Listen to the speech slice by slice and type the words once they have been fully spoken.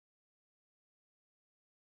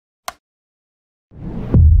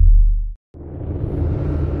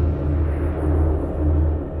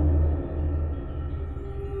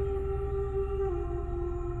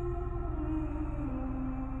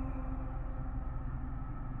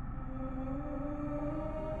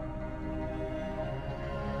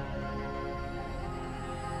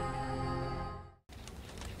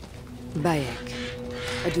Bayek,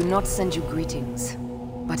 I do not send you greetings,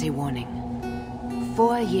 but a warning.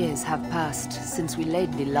 4 years have passed since we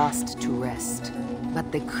laid the last to rest,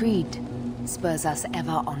 but the Creed spurs us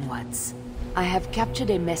ever onwards. I have captured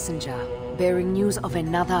a messenger bearing news of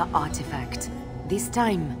another artifact, this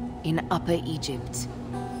time in Upper Egypt.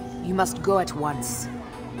 You must go at once.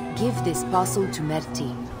 Give this parcel to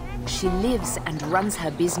Medjay. She lives and runs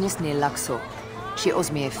her business near Luxor. She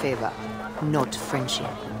owes me a favor, not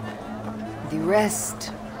friendship. The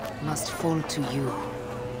rest must fall to you.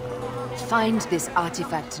 Find this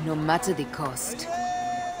artifact no matter the cost.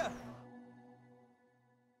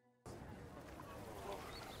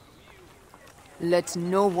 Let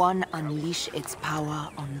no one unleash its power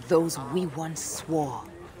on those we once swore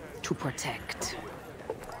to protect.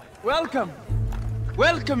 Welcome!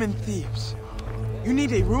 Welcome in Thebes. You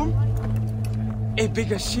need a room? A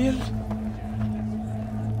bigger shield?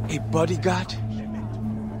 A bodyguard?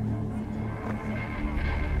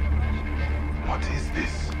 What is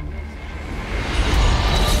this?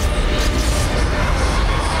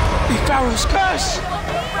 The Pharaoh's curse!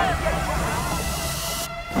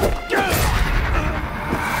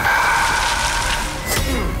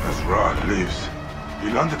 As Ra lives, he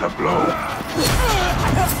landed a blow.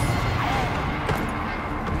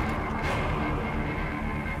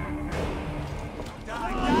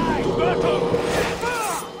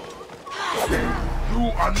 You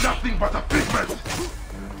are nothing but a pigment!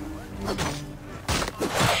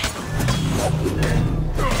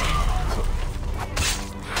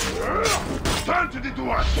 Turn to the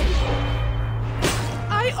Duat!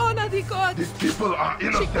 I honor the gods! These people are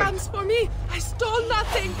innocent! She comes for me! I stole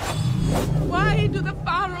nothing! Why do the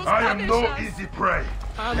Pharaohs I am punish no us? easy prey!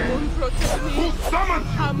 Amun protect me! Who summoned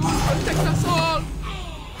you? Amun protect us all!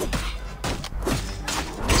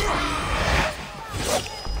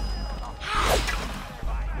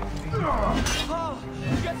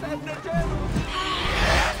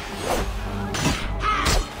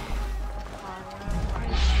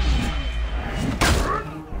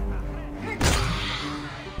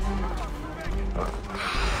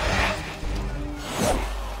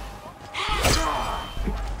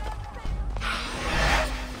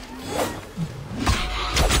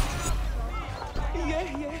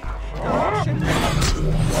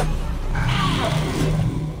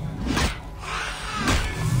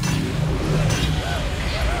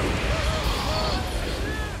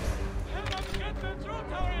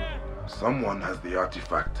 Someone has the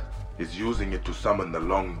artifact, is using it to summon the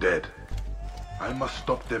long dead. I must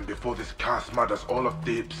stop them before this curse murders all of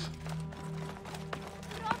Thebes.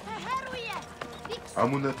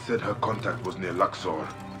 Amunet said her contact was near Luxor.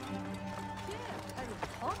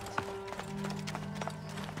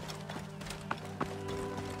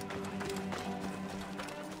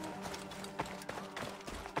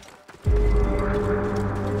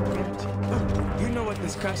 You know what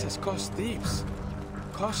this curse has cost Thebes?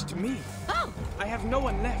 Cost me. Oh! I have no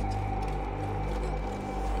one left.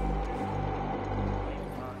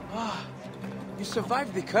 You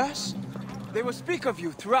survived the curse? They will speak of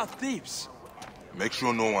you throughout Thebes. Make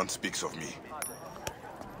sure no one speaks of me.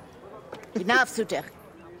 Enough, Suter.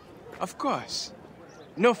 Of course.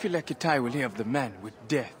 No Philakitai will hear of the man with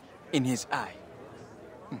death in his eye.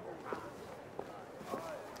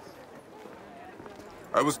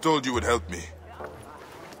 I was told you would help me.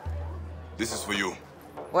 This is for you.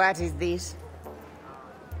 What is this?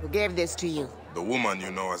 Who gave this to you? The woman you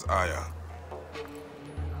know as Aya.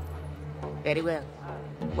 Very well.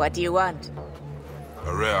 What do you want?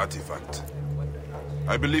 A rare artifact.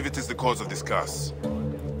 I believe it is the cause of this curse.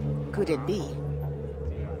 Could it be?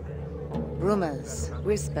 Rumors,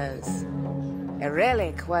 whispers. A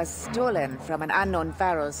relic was stolen from an unknown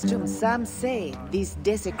pharaoh's tomb. Some say this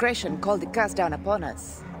desecration called the curse down upon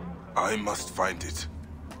us. I must find it.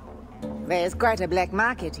 There's quite a black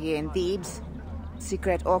market here in Thebes.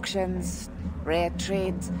 Secret auctions, rare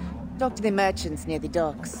trades. Talk to the merchants near the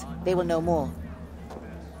docks. They will know more.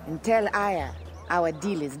 And tell Aya our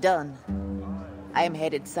deal is done. I am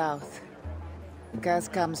headed south. The curse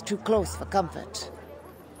comes too close for comfort.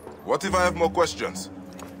 What if I have more questions?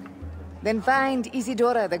 Then find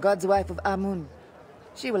Isidora, the god's wife of Amun.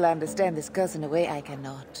 She will understand this curse in a way I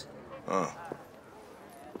cannot. Huh.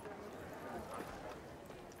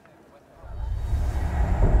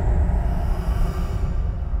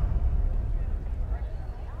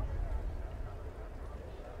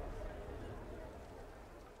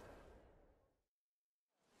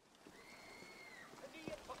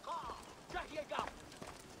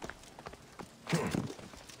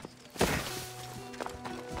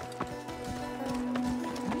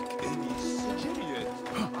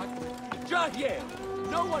 Medjay!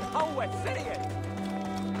 No one home would say it!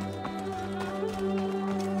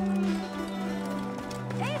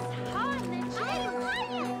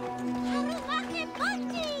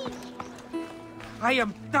 I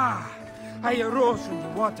am Ta. I arose from the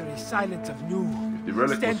watery silence of Nu. If the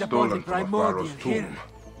relic was stolen from a Pharaoh's tomb,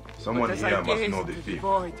 someone here must know the thief.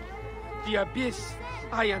 The abyss,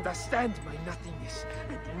 I understand my nothingness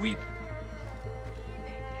and weep.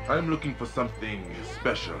 I'm looking for something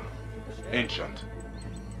special, ancient.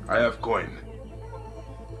 I have coin.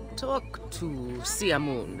 Talk to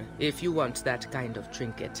Siamun if you want that kind of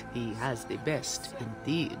trinket. He has the best in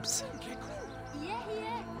Thebes.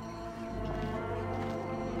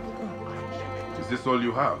 Is this all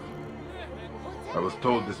you have? I was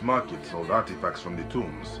told this market sold artifacts from the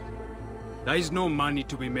tombs. There is no money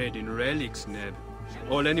to be made in relics, Neb.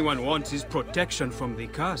 All anyone wants is protection from the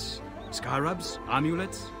curse. Scarabs,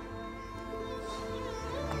 amulets.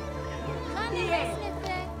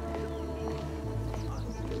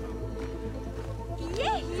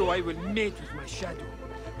 So I will mate with my shadow,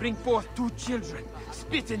 bring forth 2 children,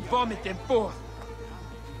 spit and vomit them forth.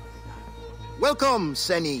 Welcome,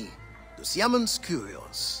 Seni, to Siamun's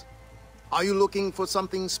Curios. Are you looking for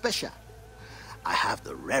something special? I have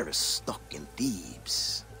the rarest stock in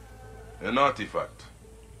Thebes. An artifact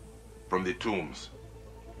from the tombs.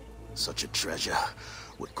 Such a treasure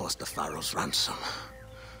would cost the Pharaoh's ransom.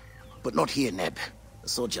 But not here, Neb. The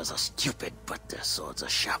soldiers are stupid, but their swords are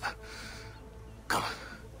sharp. Come.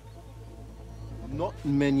 Not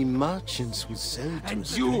many merchants will sell to And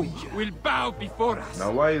a you stranger. will bow before us.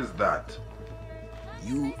 Now why is that?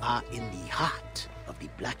 You are in the heart of the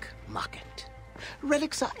black market.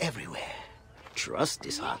 Relics are everywhere. Trust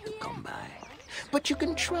is hard to come by. But you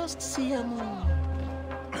can trust Siamun.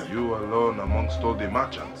 You alone amongst all the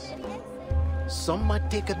merchants. Some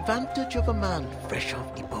might take advantage of a man fresh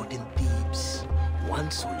off the boat in Thebes.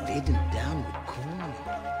 One so laden down with coin.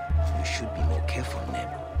 You should be more careful,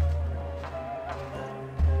 Neb.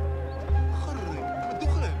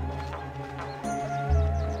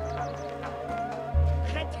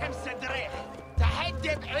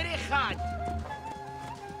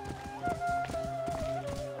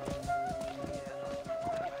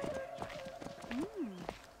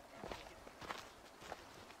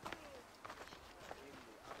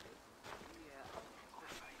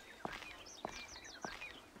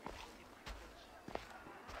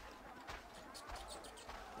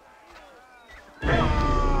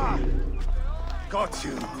 Got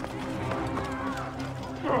you.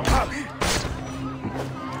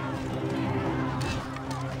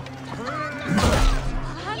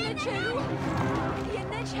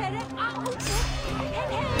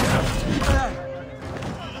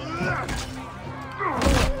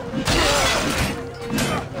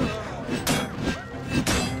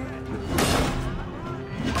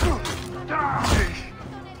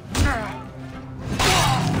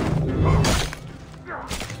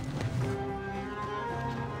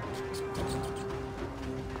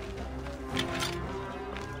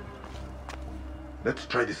 Let's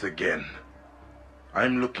try this again.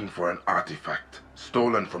 I'm looking for an artifact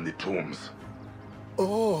stolen from the tombs.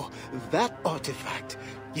 Oh, that artifact.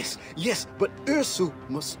 Yes, yes, but Ursu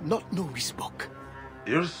must not know we spoke.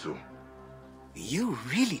 Irsu? You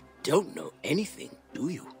really don't know anything, do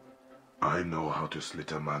you? I know how to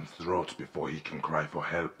slit a man's throat before he can cry for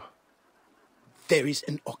help. There is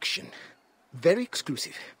an auction. Very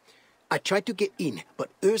exclusive. I tried to get in,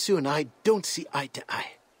 but Ursu and I don't see eye to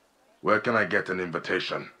eye. Where can I get an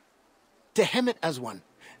invitation? Tehemet has one.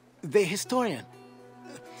 The historian.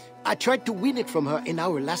 I tried to win it from her in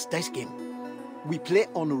our last dice game. We play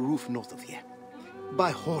on a roof north of here. By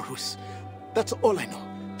Horus. That's all I know.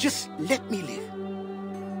 Just let me live.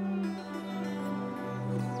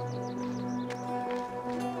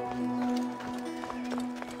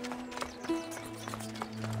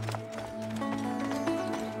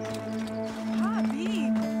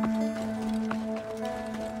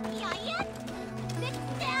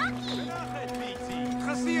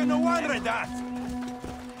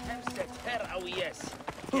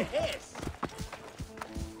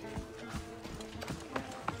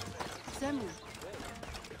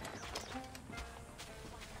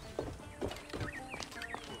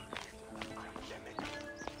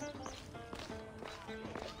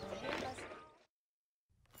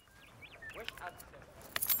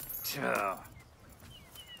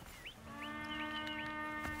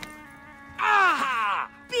 Ah!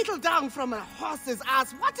 Beetle down from a horse's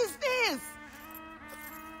ass. What is this?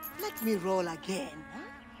 Let me roll again. Huh?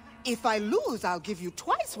 If I lose, I'll give you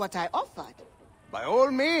twice what I offered. By all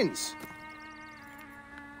means.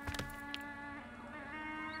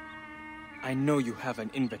 I I know you have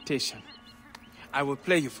an invitation. I will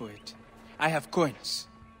play you for it. I have coins.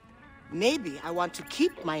 Maybe I want to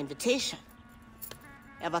keep my invitation.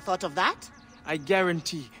 Ever thought of that? I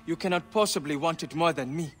guarantee you cannot possibly want it more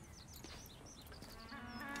than me.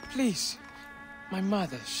 Please. My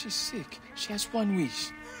mother, she's sick. She has one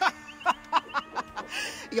wish.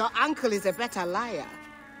 Your uncle is a better liar.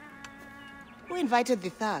 Who invited the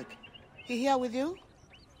thug? He here with you?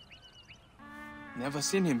 Never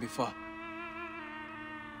seen him before.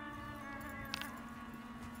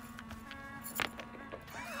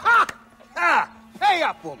 Ha! Ah! Pay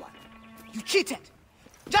up, woman! You cheated!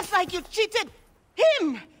 Just like you cheated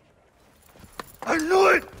him! I knew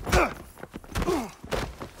it!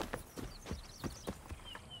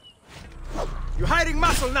 You're hiding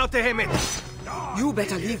muscle now, Tehemit! You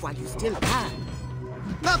better leave while you still can.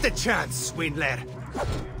 Not a chance, swindler!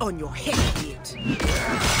 On your head, be it.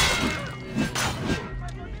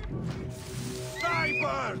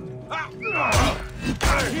 Cyber!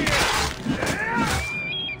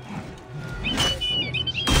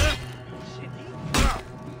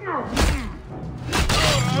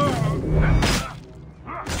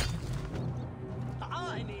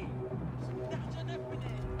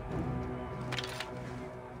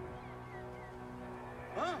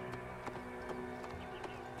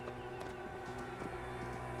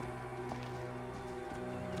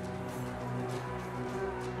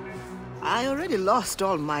 I already lost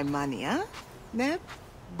all my money, huh, Neb?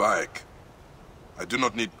 Bayek, I do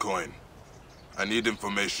not need coin. I need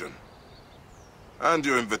information. And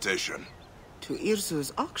your invitation. To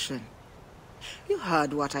Irsu's auction. You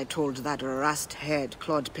heard what I told that rust-haired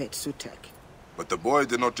Claude-Pet Sutek. But the boy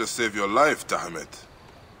did not just save your life, Tehemit.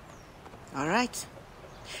 All right.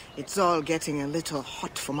 It's all getting a little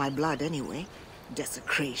hot for my blood anyway.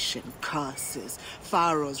 Desecration, curses,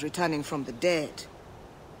 Pharaohs returning from the dead.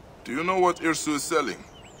 Do you know what Irsu is selling?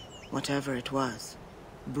 Whatever it was,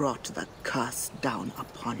 brought the curse down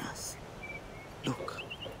upon us. Look,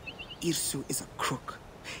 Irsu is a crook.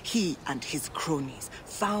 He and his cronies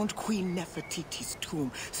found Queen Nefertiti's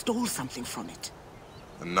tomb, stole something from it.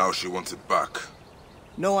 And now she wants it back.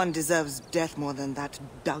 No one deserves death more than that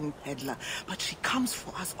dung peddler, but she comes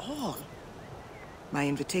for us all. My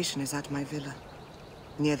invitation is at my villa,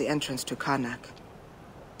 near the entrance to Karnak.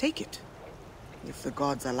 Take it, if the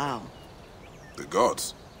gods allow. The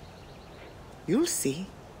gods? You'll see.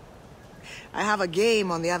 I have a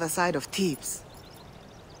game on the other side of Thebes.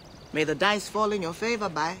 May the dice fall in your favor,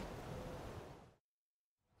 Bayek.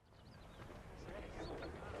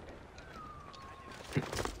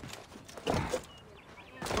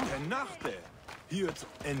 En nachten, huurt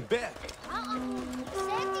en bed.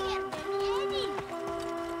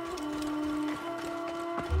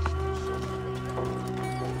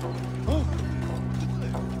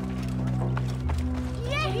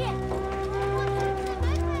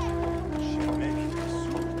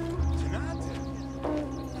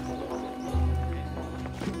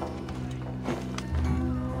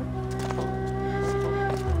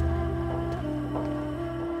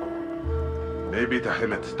 Maybe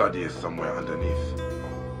Tehemet's study is somewhere underneath.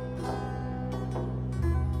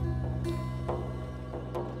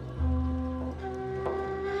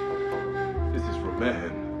 This is from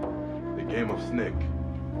Mehen, the game of Snake.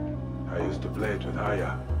 I used to play it with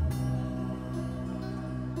Aya.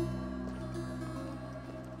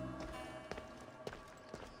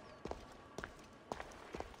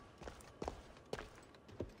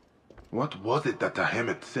 What was it that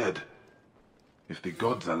Tehemet said? If the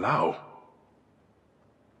gods allow.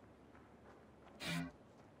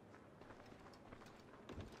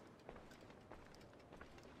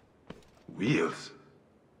 Wheels?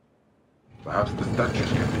 Perhaps the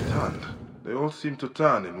statues can be turned. They all seem to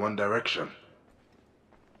turn in one direction.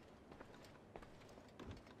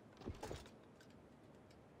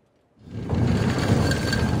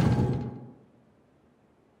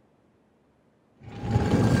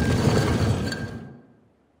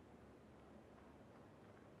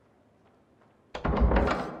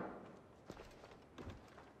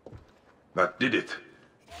 That did it.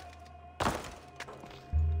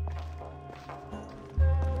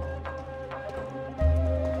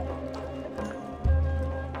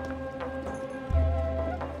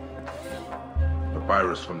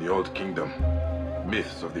 Papyrus from the Old Kingdom.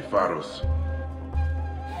 Myths of the Pharaohs.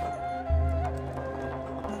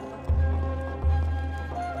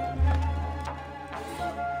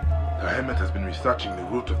 Tehemet has been researching the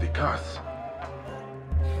root of the curse.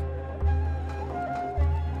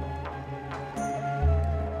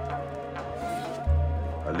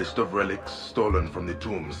 A list of relics stolen from the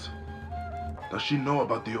tombs. Does she know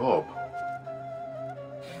about the orb?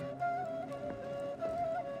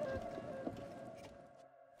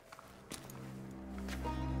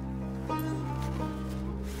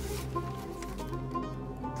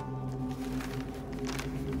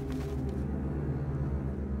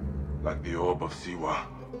 like the orb of Siwa.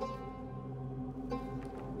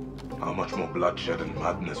 How much more bloodshed and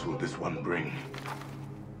madness will this one bring?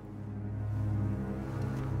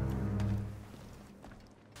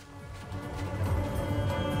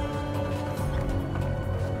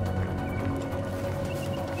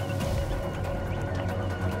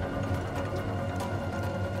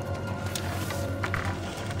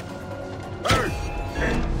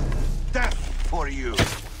 Death for you!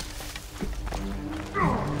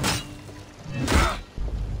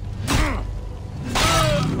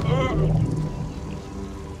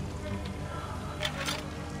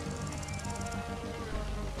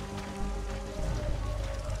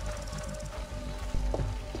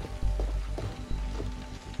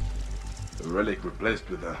 The relic replaced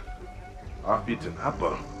with a half-eaten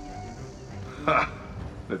apple. Ha!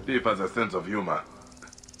 The thief has a sense of humor.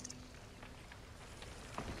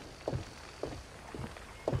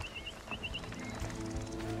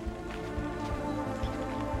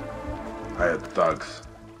 Hired thugs.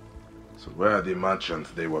 So where are the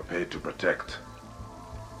merchants they were paid to protect?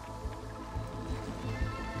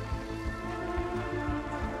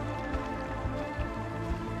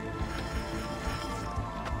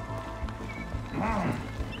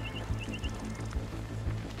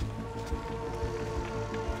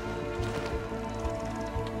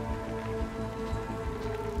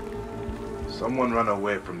 Someone ran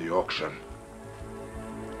away from the auction.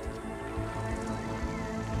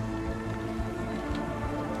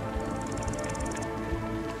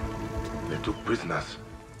 They took prisoners.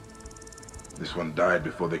 This one died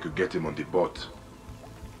before they could get him on the boat.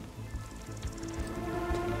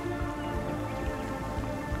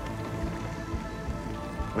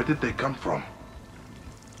 Where did they come from?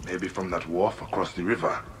 Maybe from that wharf across the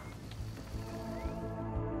river.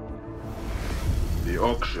 The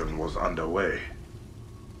auction was underway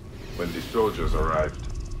when the soldiers arrived.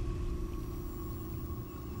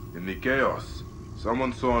 In the chaos,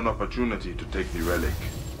 someone saw an opportunity to take the relic.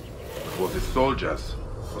 But was it soldiers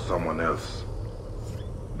or someone else?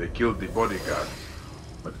 They killed the bodyguards,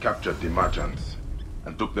 but captured the merchants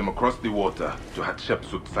and took them across the water to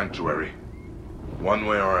Hatshepsut Sanctuary. One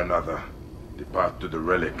way or another, the path to the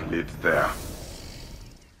relic leads there.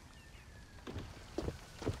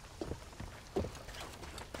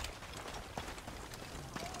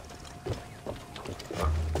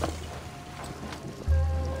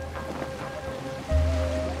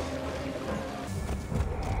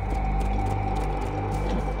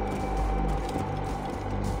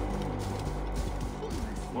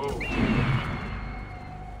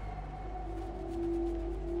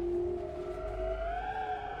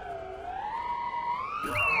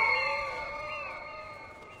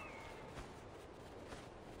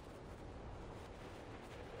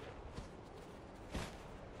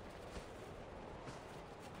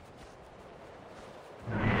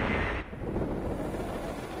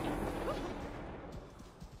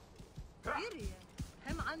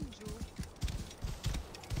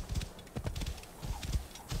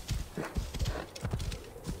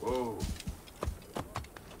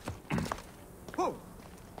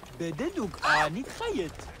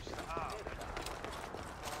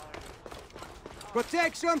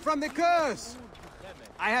 Protection from the curse!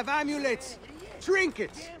 I have amulets,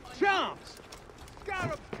 trinkets, charms!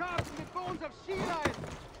 Scarabs carved from the bones of sea lions!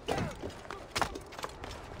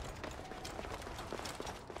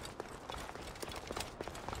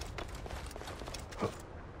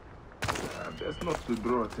 Best not to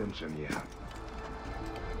draw attention here.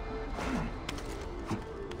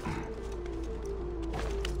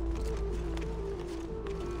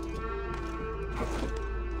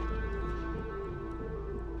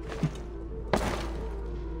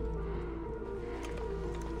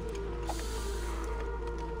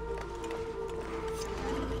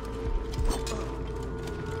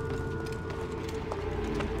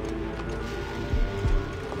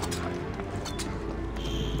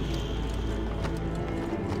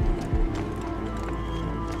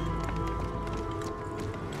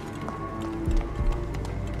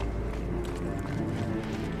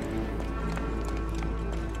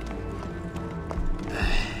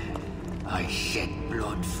 I shed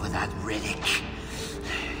blood for that relic.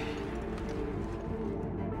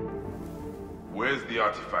 Where's the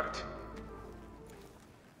artifact?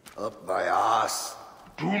 Up my ass.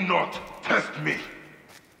 Do not test me!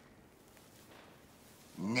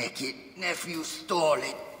 Naked nephew stole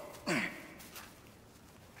it.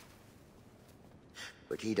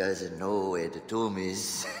 But he doesn't know where the tomb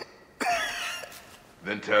is.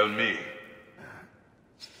 Then tell me.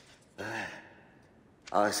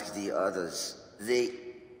 Ask the others. They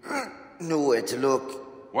know where to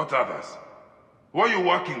look. What others? Who are you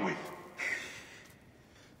working with?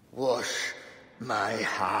 Wash my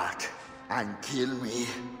heart and kill me.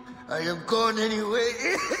 I am gone anyway.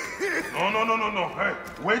 No. Hey,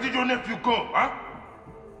 where did your nephew go, huh?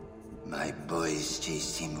 My boys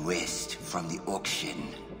chased him west from the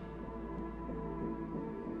auction.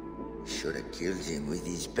 Should have killed him with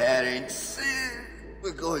his parents.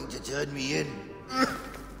 We're going to turn me in.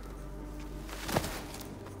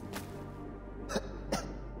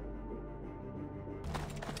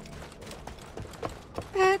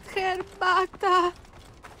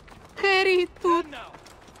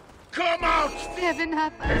 Come out! Heaven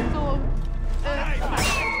have us all.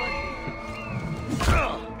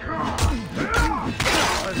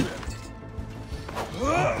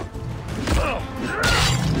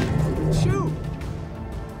 Shoo!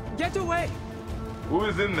 Get away! Who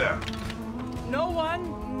is in there? No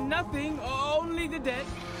one, nothing, only the dead.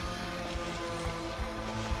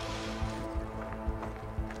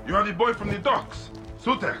 You are the boy from the docks,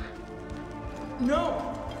 Sutek. No.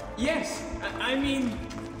 Yes. I mean,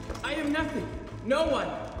 I am nothing. No one.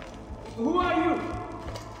 Who are you?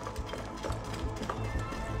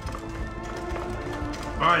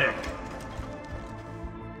 Bayek.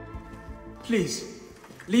 Please,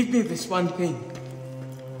 leave me this one thing.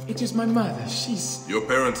 It is my mother. She's... Your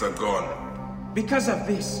parents are gone. Because of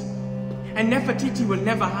this. And Nefertiti will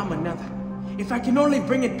never harm another. If I can only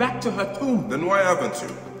bring it back to her tomb. Then why haven't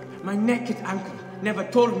you? My naked uncle never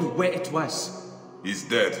told me where it was. He's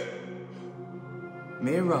dead.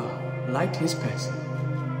 May Ra light his person.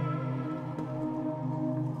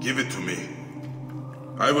 Give it to me.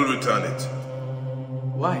 I will return it.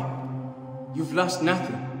 Why? You've lost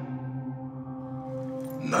nothing.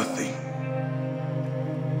 Nothing.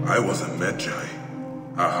 I was a Medjay.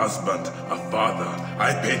 A husband, a father.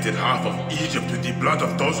 I painted half of Egypt with the blood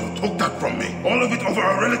of those who took that from me. All of it over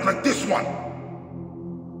a relic like this one.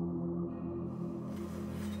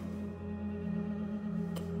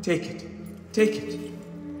 Take it. Take it.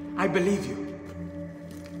 I believe you.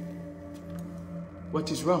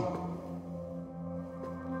 What is wrong?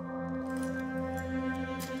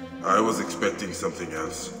 I was expecting something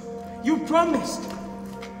else. You promised!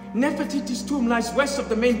 Nefertiti's tomb lies west of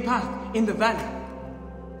the main path, in the valley.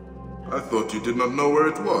 I thought you did not know where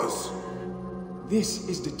it was. This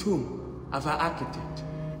is the tomb of our architect.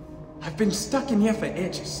 I've been stuck in here for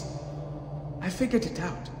ages. I figured it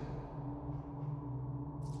out.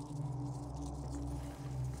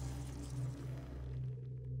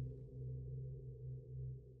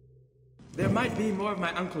 There might be more of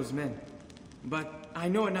my uncle's men, but I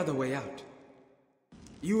know another way out.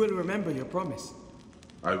 You will remember your promise.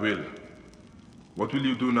 I will. What will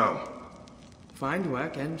you do now? Find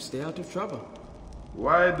work and stay out of trouble.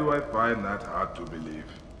 Why do I find that hard to believe?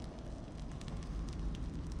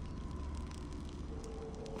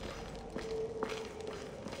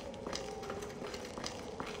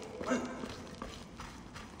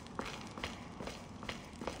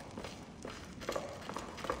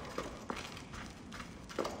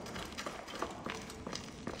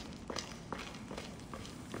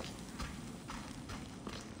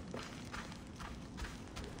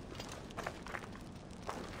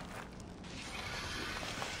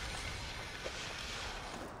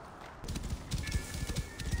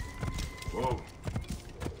 Whoa.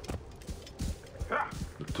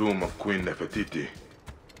 The tomb of Queen Nefertiti.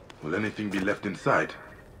 Will anything be left inside?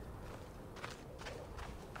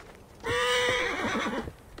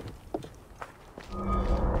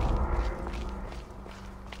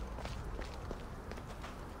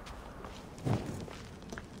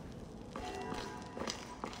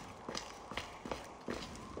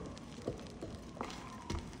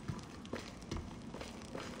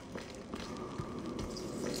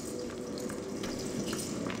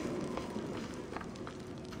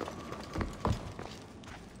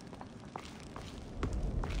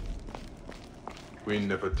 Queen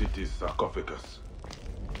Nefertiti's sarcophagus.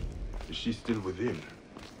 Is she still within?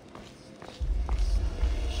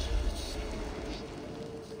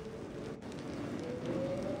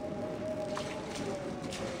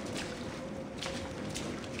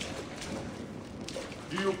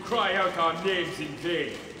 Do you cry out our names in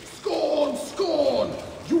vain? Scorn! Scorn!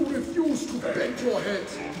 You refuse to bend your head.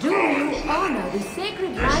 Do you honor the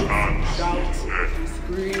sacred rites? Shout,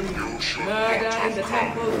 scream, murder in the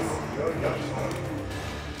temples.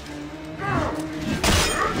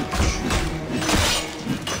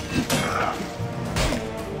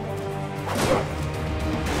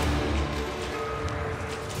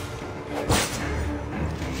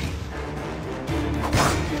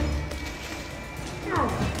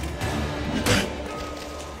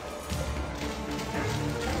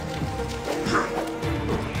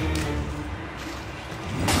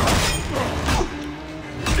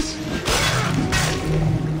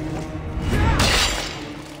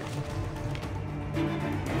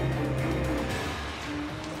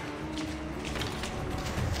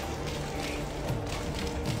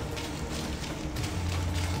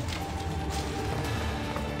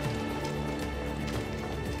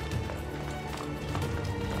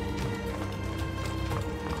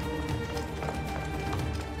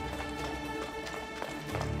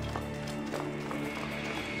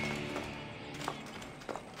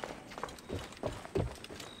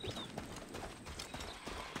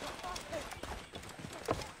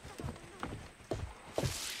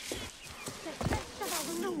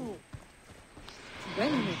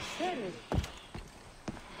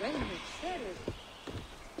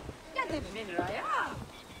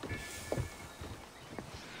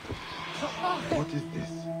 What is this?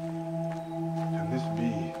 Can this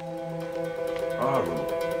be Pharaoh?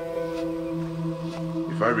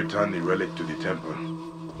 If I return the relic to the temple,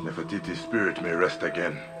 Nefertiti's spirit may rest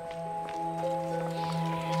again.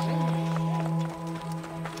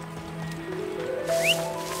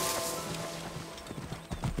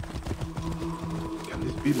 Can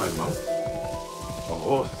this be my mount? A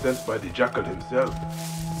horse sent by the jackal himself.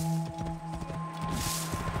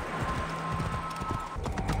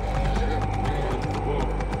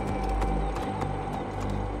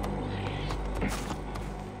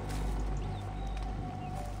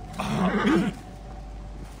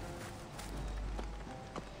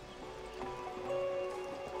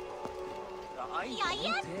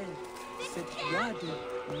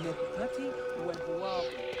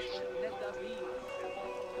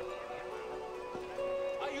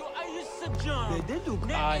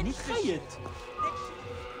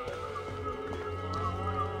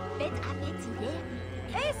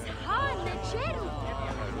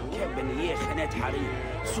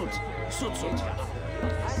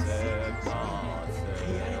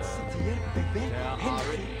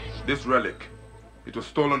 This relic, it was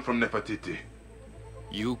stolen from Nefertiti.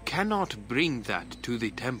 You cannot bring that to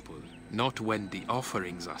the temple, not when the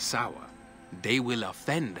offerings are sour. They will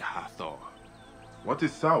offend Hathor. What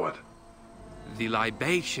is soured? The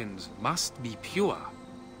libations must be pure.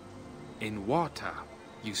 In water,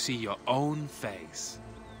 you see your own face.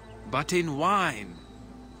 But in wine,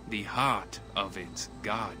 the heart of its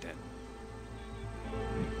garden.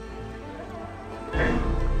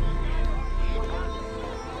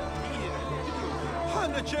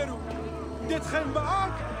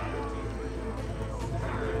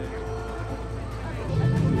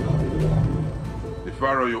 The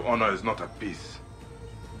Pharaoh you honor is not at peace.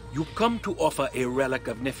 You come to offer a relic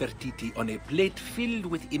of Nefertiti on a plate filled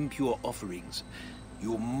with impure offerings.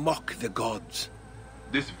 You mock the gods.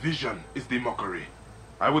 This vision is the mockery.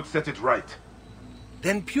 I would set it right.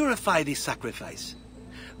 Then purify the sacrifice,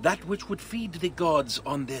 that which would feed the gods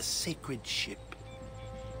on their sacred ship.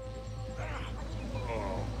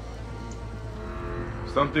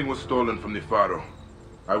 Something was stolen from the Pharaoh.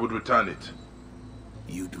 I would return it.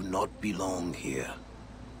 You do not belong here.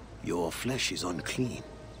 Your flesh is unclean,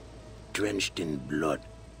 drenched in blood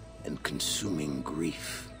and consuming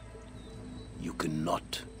grief. You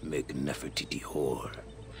cannot make Nefertiti whole.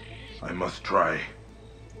 I must try.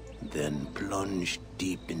 Then plunge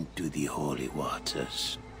deep into the holy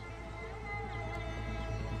waters.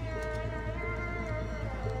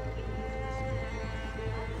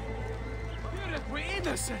 We're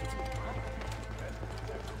innocent!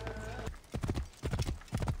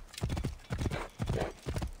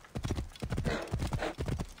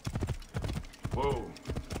 Whoa.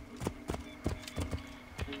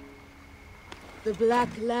 The Black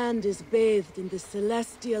Land is bathed in the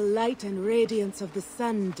celestial light and radiance of the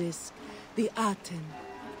sun disk, the Aten.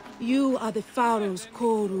 You are the Pharaoh's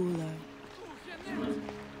co-ruler.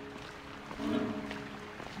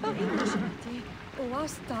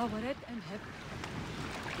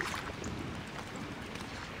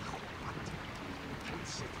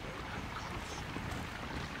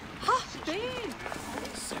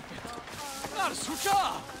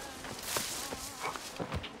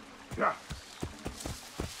 Yeah.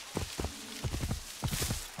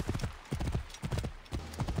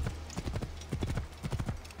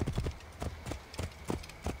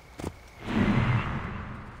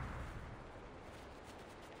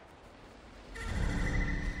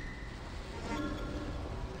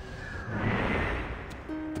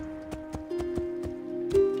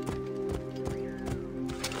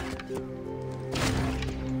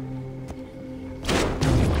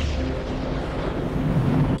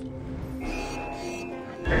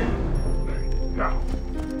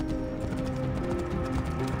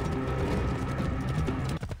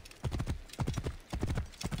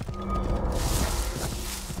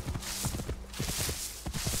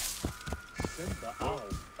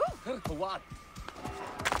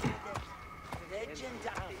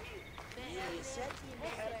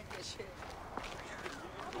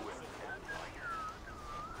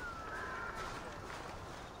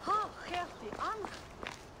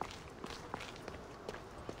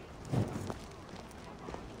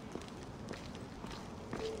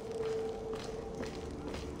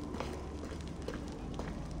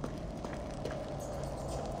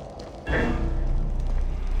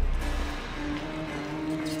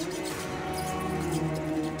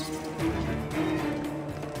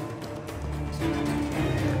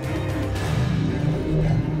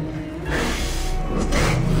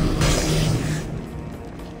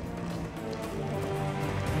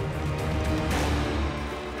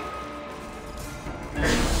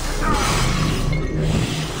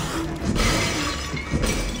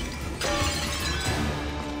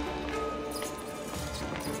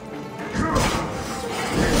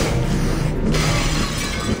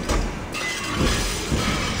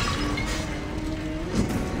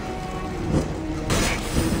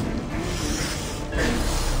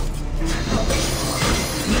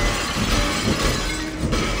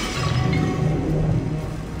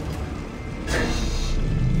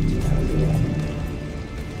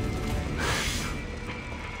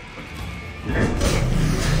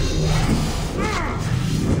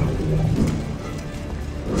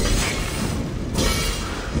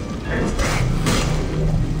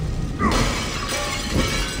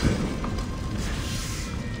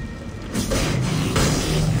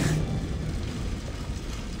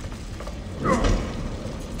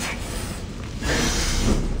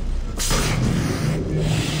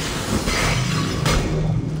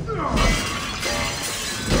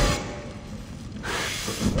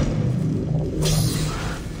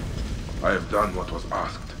 done what was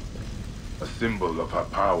asked. A symbol of her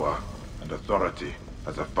power and authority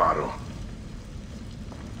as a pharaoh.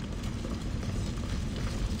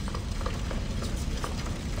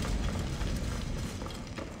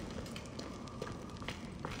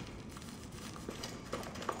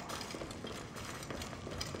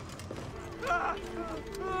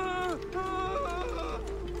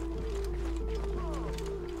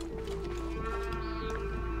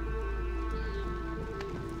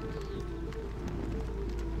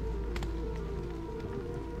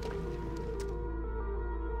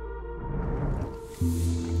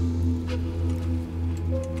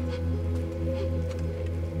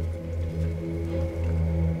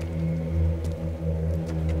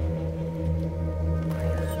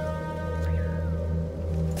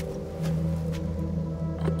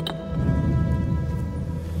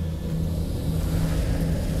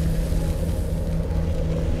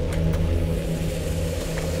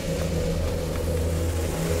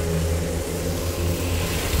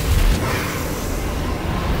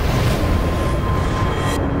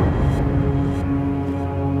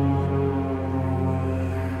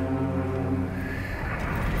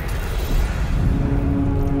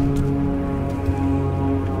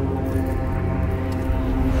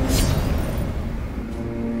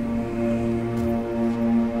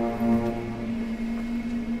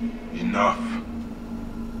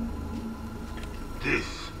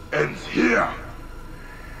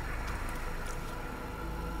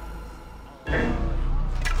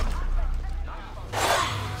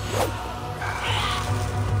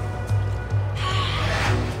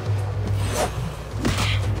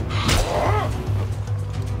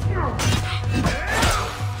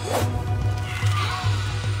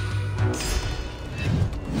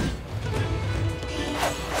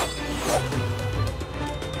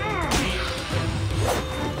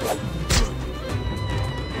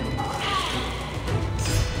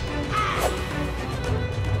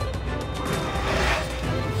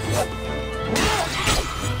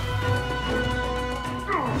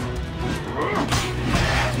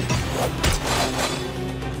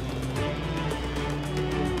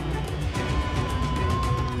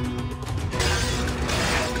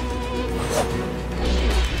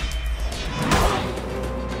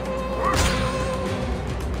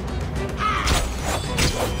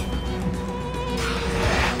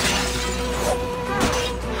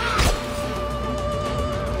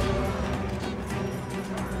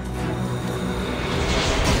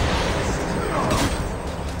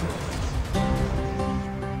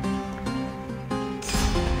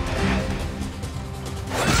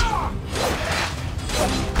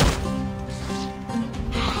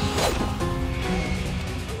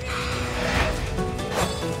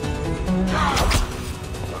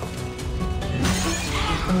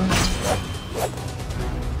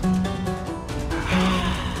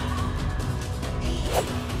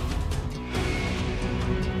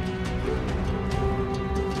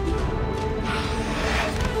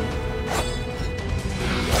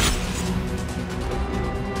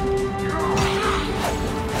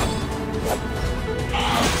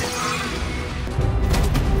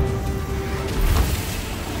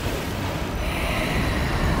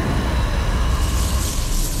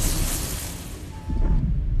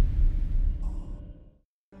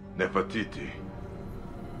 Nefertiti.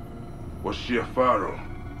 Was she a pharaoh?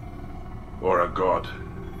 Or a god?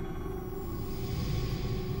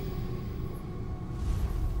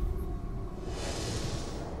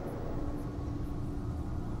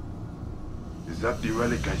 Is that the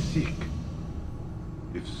relic I seek?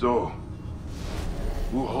 If so,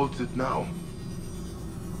 who holds it now?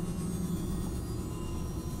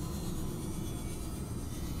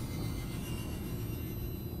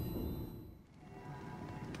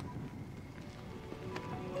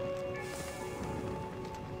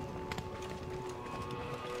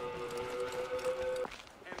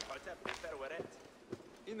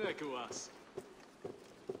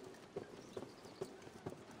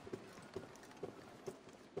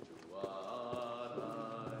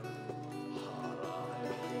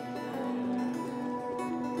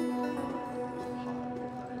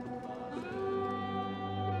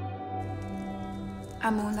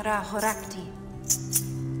 Amun-Ra Horakti.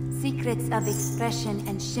 Secrets of expression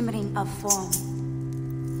and shimmering of form.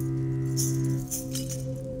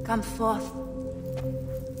 Come forth.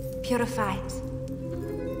 Purified.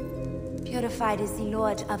 Purified is the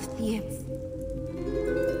Lord of Thebes.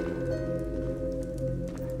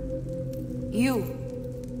 You.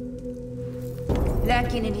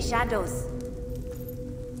 Lurking in the shadows.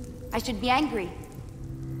 I should be angry.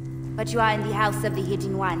 But you are in the house of the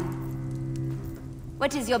Hidden One.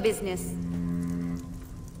 What is your business?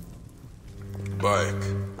 Bayek,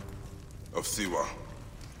 of Siwa.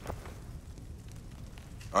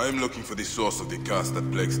 I am looking for the source of the curse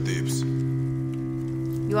that plagues Thebes.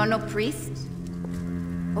 You are no priest?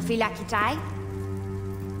 Ophilakitai?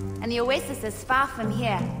 And the oasis is far from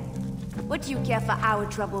here. What do you care for our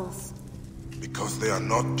troubles? Because they are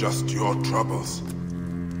not just your troubles.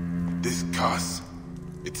 This curse,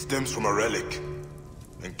 it stems from a relic.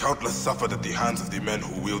 And countless suffered at the hands of the men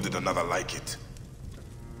who wielded another like it.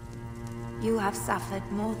 You have suffered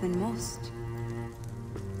more than most.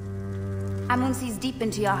 Amun sees deep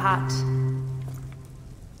into your heart.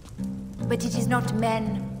 But it is not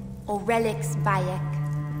men or relics, Bayek.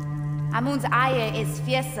 Amun's ire is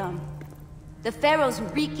fearsome. The Pharaohs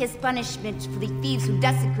wreak his punishment for the thieves who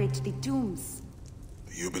desecrate the tombs.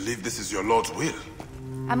 You believe this is your Lord's will?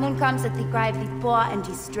 Amun comes at the cry of the poor and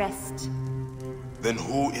distressed. Then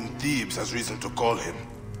who in Thebes has reason to call him?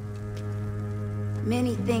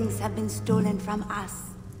 Many things have been stolen from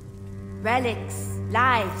us. Relics,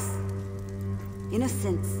 lives,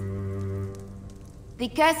 innocence. The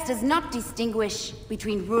curse does not distinguish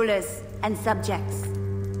between rulers and subjects.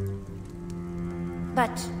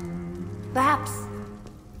 But, perhaps,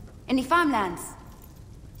 in the farmlands,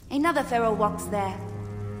 another pharaoh walks there,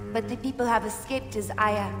 but the people have escaped his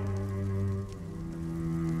ire.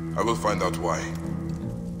 I will find out why.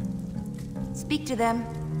 Speak to them,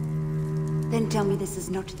 then tell me this is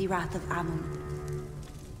not the wrath of Amun.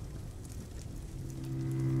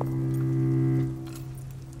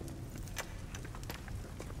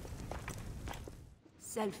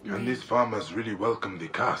 Can these farmers really welcome the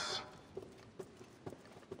curse?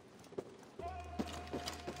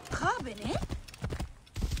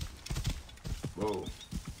 Whoa.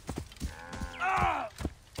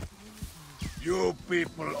 You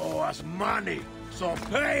people owe us money, so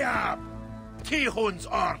pay up! Tihun's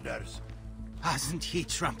orders. Hasn't he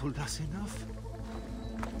trampled us enough?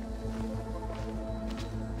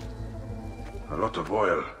 A lot of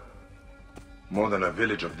oil. More than a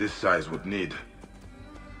village of this size would need.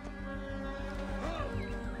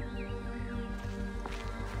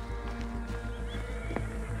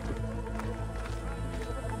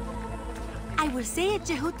 I will say it,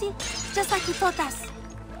 Jehuti, just like you taught us.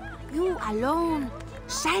 You alone,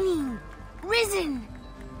 shining, risen.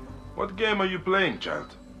 What game are you playing,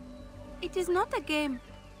 child? It is not a game.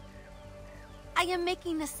 I am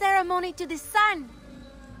making a ceremony to the sun.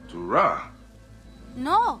 To Ra?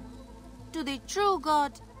 No, to the true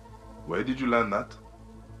God. Where did you learn that?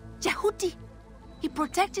 Jehuti, he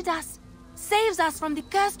protected us, saves us from the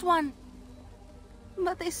cursed one.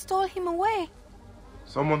 But they stole him away.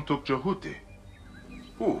 Someone took Jehuti.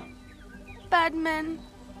 Who? Bad men.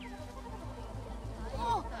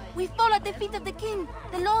 Oh, we fall at the feet of the king,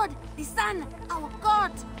 the Lord, the Sun, our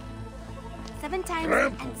God. 7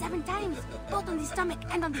 times and 7 times, both on the stomach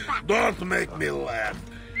and on the back. Don't make me laugh.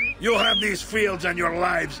 You have these fields and your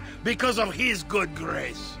lives because of his good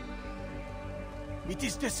grace. It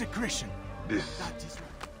is desecration. This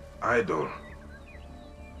idol.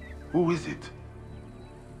 Who is it?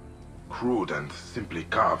 Crude and simply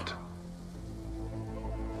carved.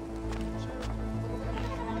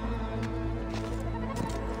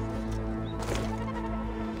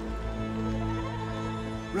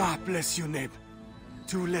 Ra bless you, Neb.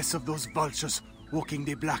 2 less of those vultures walking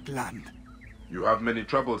the Black Land. You have many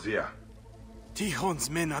troubles here. Tihon's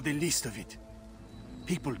men are the least of it.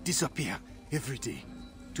 People disappear every day.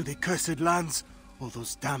 To the cursed lands or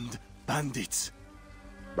those damned bandits.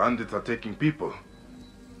 Bandits are taking people.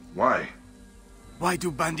 Why? Why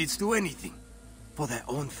do bandits do anything? For their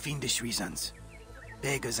own fiendish reasons.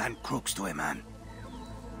 Beggars and crooks to a man.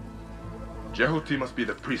 Jehuti must be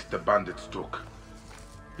the priest the bandits took.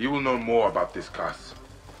 He will know more about this curse.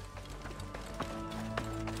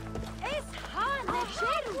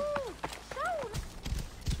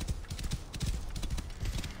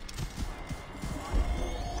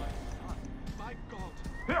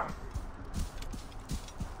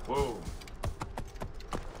 Whoa.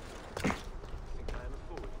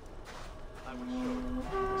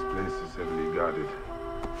 This place is heavily guarded.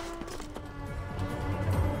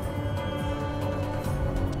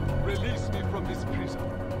 Release me from this prison.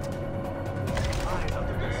 I am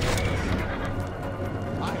the best.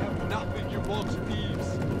 I have nothing you want, thieves.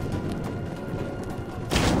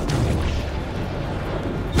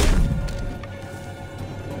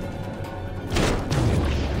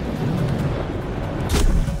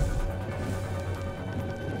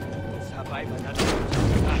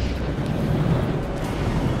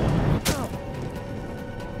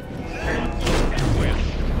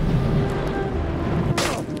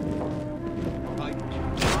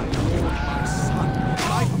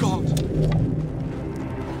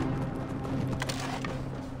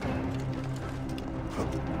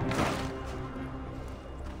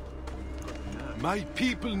 My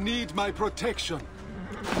people need my protection.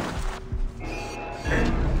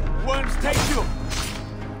 Worms, take you!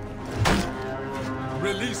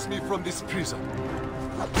 Release me from this prison.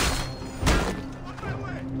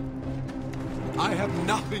 I have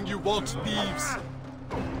nothing you want, thieves.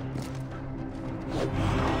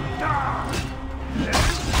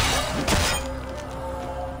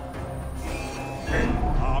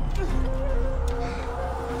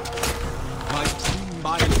 My king,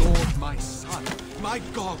 my lord, my son, my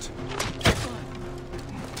god.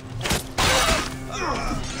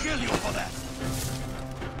 Kill you for that.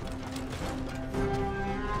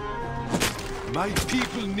 My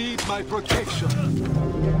people need my protection.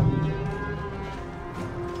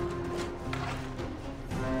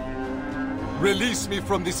 Release me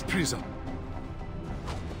from this prison.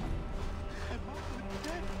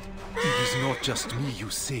 It is not just me you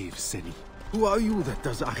save, Seni. Who are you that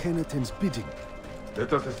does Akhenaten's bidding?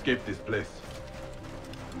 Let us escape this place.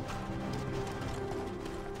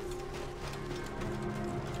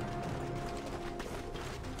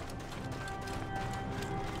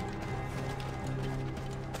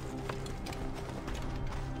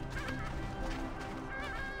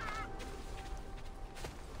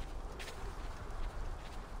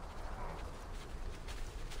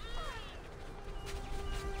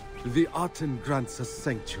 The Aten grants us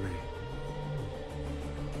sanctuary.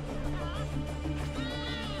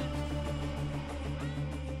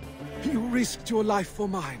 You risked your life for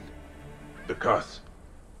mine. The curse.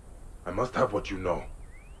 I must have what you know.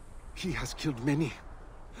 He has killed many.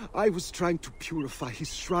 I was trying to purify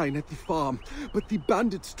his shrine at the farm, but the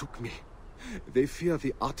bandits took me. They fear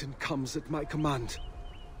the Aten comes at my command.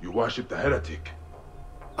 You worship the heretic?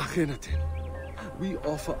 Akhenaten. We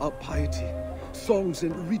offer up piety, songs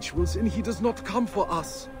and rituals, and he does not come for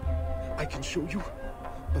us. I can show you,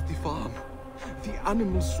 but the farm, the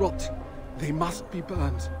animals rot. They must be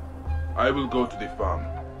burned. I will go to the farm.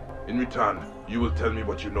 In return, you will tell me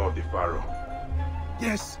what you know of the Pharaoh.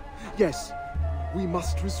 Yes, yes. We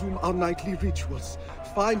must resume our nightly rituals.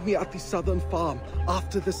 Find me at the southern farm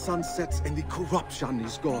after the sun sets and the corruption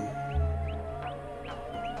is gone.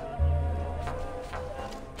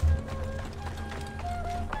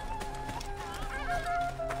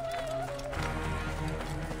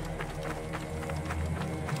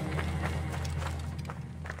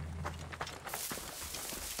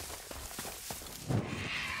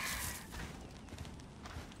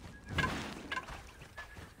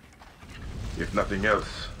 If nothing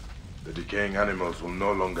else, the decaying animals will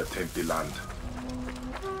no longer taint the land.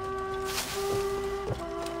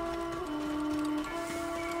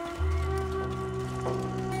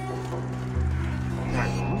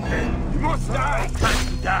 You must die! Time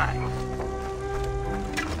to die!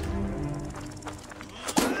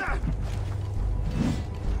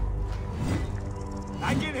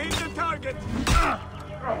 I can hit the target!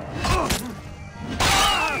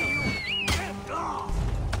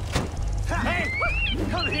 Hey!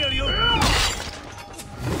 Come here, you!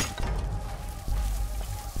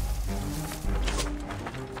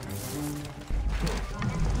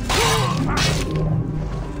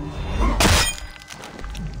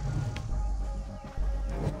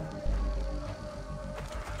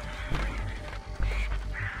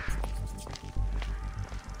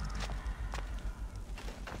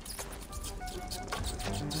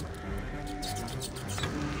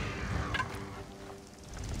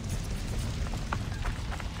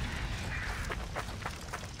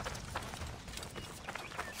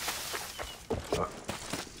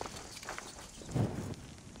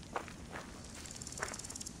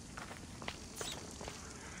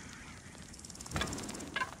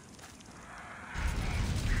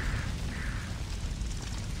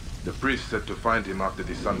 The priest said to find him after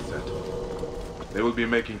the sunset. They will be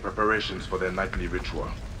making preparations for their nightly ritual.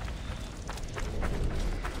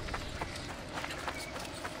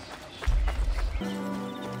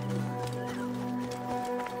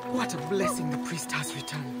 What a blessing the priest has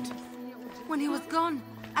returned. When he was gone,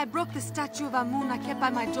 I broke the statue of Amun I kept by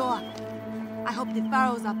my door. I hope the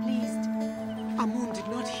Pharaohs are pleased. Amun did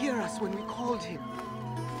not hear us when we called him.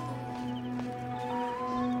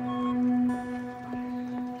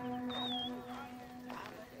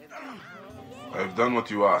 I have done what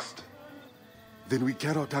you asked. Then we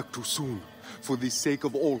cannot act too soon, for the sake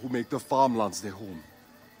of all who make the farmlands their home.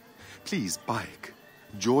 Please, Bayek,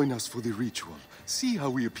 join us for the ritual. See how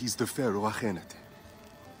we appease the Pharaoh Akhenaten.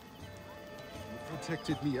 You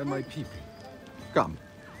protected me and my people. Come,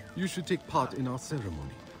 you should take part in our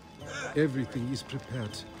ceremony. Everything is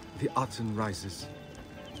prepared. The Aten rises.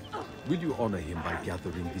 Will you honor him by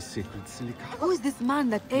gathering the sacred silica? Who is this man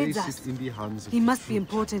that aids Place us? it in the hands of He the must be fruit.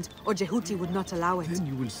 important, or Jehuti would not allow it. Then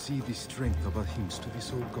you will see the strength of Ahim's to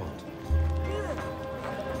this old god.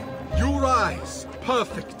 You rise,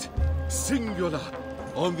 perfect, singular,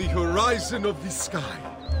 on the horizon of the sky.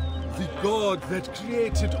 The god that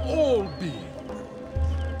created all being.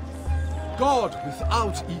 God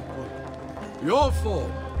without equal. Your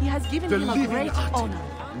form, He has given the him a living great Aten, honor.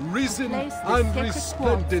 risen Place the and sacred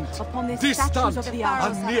resplendent, sword upon the distant statues of the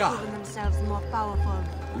and Pharaohs near. have proven themselves more powerful.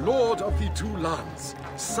 Lord of the two lands,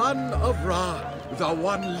 son of Ra, the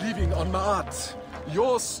one living on Ma'at.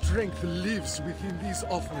 Your strength lives within these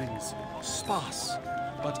offerings, sparse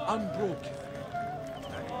but unbroken.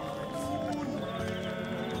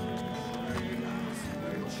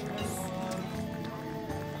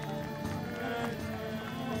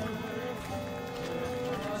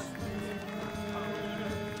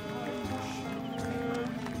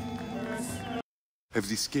 Have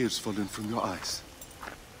the scales fallen from your eyes?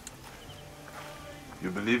 You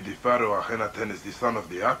believe the Pharaoh Akhenaten is the son of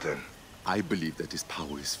the Aten? I believe that his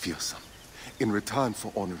power is fearsome. In return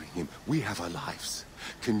for honoring him, we have our lives.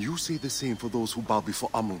 Can you say the same for those who bow before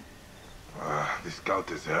Amun? Ah, this cult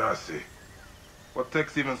is heresy. What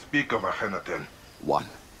texts even speak of Akhenaten? One,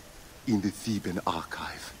 in the Theban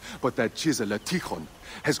archive. But that chiseler Tikhon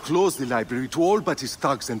has closed the library to all but his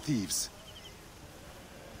thugs and thieves.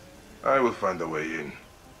 I will find a way in.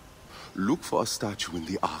 Look for a statue in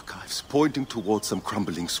the archives, pointing towards some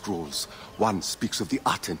crumbling scrolls. One speaks of the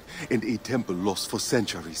Aten and a temple lost for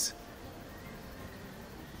centuries.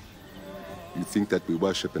 You think that we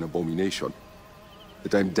worship an abomination?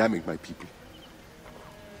 That I'm damning my people?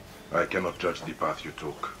 I cannot judge the path you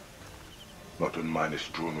took. Not when mine is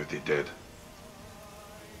strewn with the dead.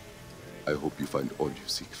 I hope you find all you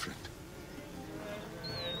seek, friend.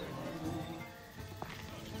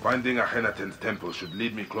 Finding Akhenaten's temple should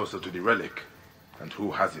lead me closer to the relic. And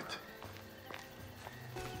who has it?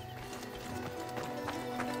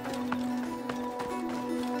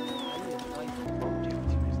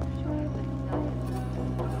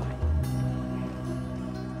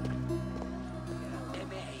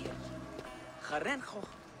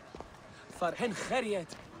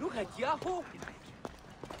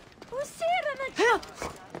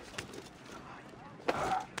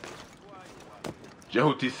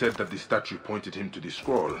 Jehuti said that the statue pointed him to the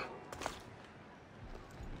scroll.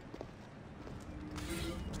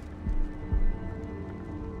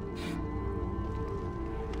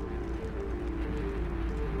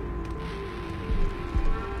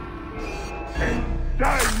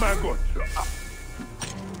 Die, Maggot!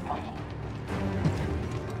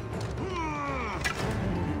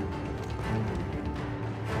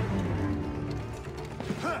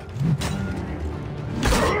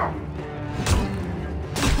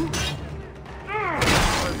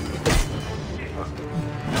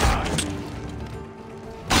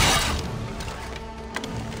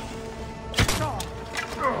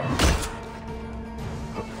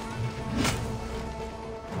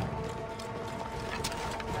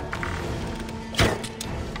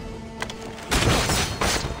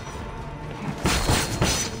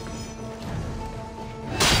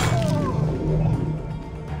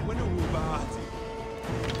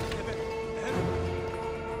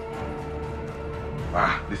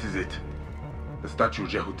 Ah, this is it. The statue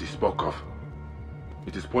Jehuti spoke of.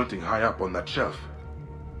 It is pointing high up on that shelf.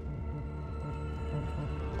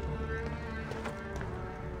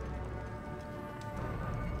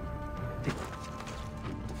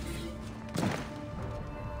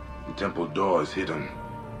 The temple door is hidden.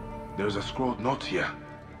 There is a scrolled note here.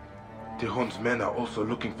 Tihon's men are also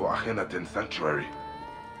looking for Akhenaten's sanctuary.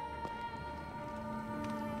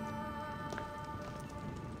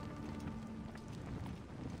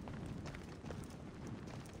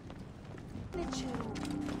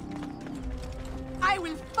 I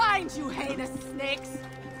will find you, heinous snakes!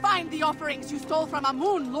 Find the offerings you stole from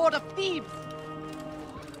Amun, Lord of Thebes!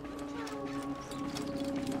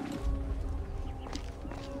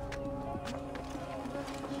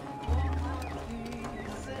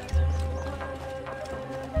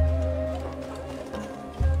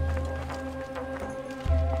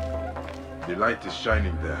 The light is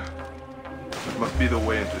shining there. It must be the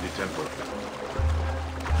way into the temple.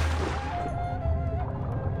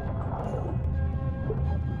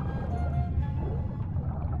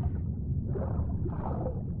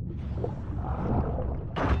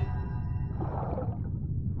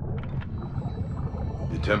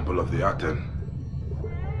 The temple of the Aten.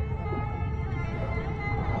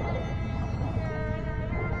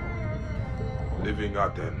 Living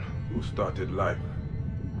Aten, who started life.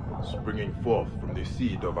 springing forth from the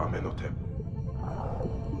seed of Amenhotep.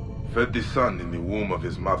 Fed the sun in the womb of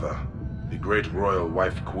his mother, the great royal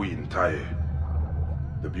wife queen Taye,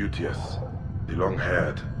 the beauteous, the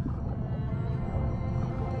long-haired.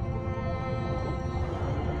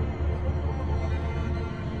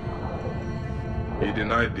 He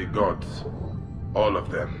denied the gods, all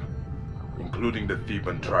of them, including the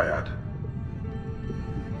Theban triad.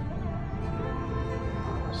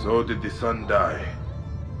 So did the sun die,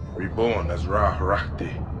 reborn as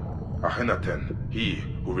Ra-Horakhti, Akhenaten, he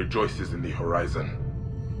who rejoices in the horizon.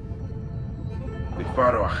 The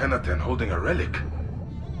pharaoh Akhenaten holding a relic.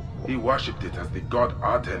 He worshipped it as the god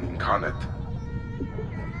Aten incarnate.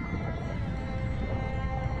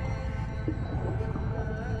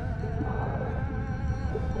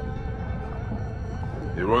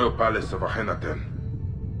 The royal palace of Akhenaten,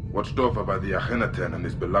 watched over by the Akhenaten and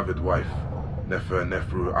his beloved wife, Nefer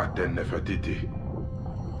Nefru Aten Nefertiti.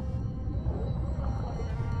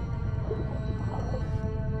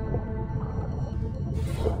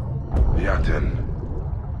 The Aten,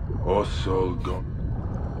 oh soul god.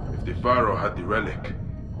 If the pharaoh had the relic,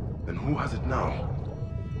 then who has it now?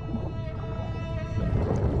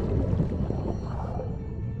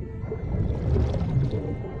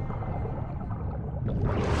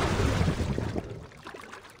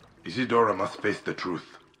 Isidora must face the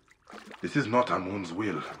truth. This is not Amun's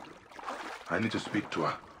will. I need to speak to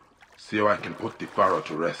her, see how I can put the pharaoh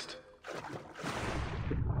to rest.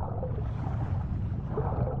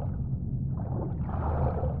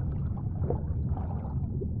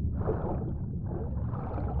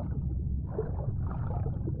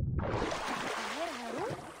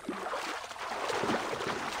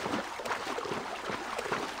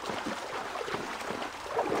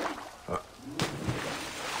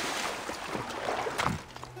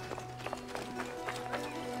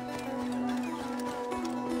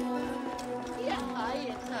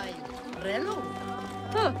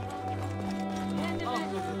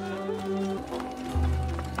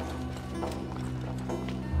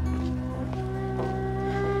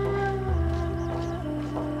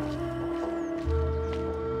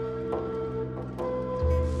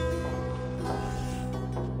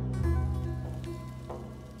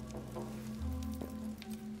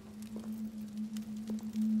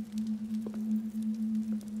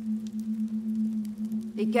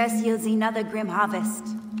 The curse yields another grim harvest.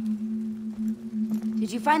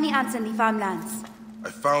 Did you find the answer in the farmlands? I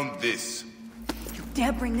found this. You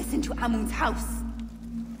dare bring this into Amun's house?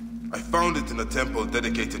 I found it in a temple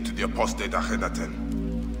dedicated to the apostate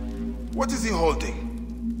Akhenaten. What is he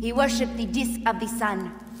holding? He worshipped the disk of the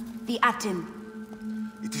sun, the Aten.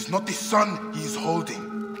 It is not the sun he is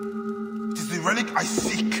holding. It is the relic I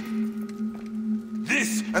seek.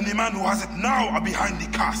 This and the man who has it now are behind the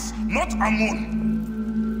curse, not Amun.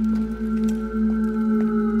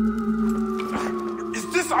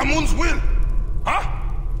 Amun's will, huh?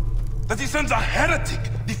 That he sends a heretic,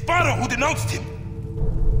 the pharaoh who denounced him.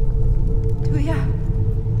 Tuya.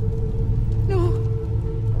 No.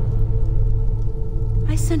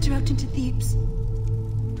 I sent her out into Thebes.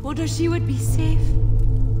 Told her she would be safe.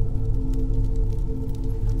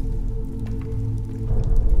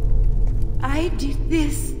 I did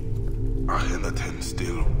this. Akhenaten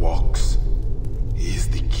still walks. He is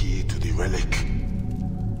the key to the relic.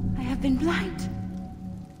 I have been blind.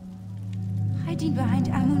 Hiding behind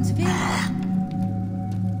Amun's veil.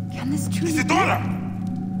 Can this truly Isidora!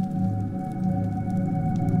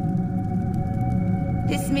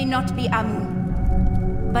 be? This may not be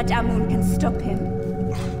Amun, but Amun can stop him.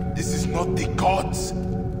 This is not the gods.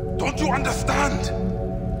 Don't you understand?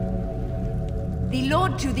 The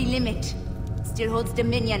Lord to the limit still holds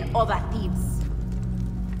dominion over Thebes.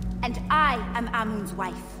 And I am Amun's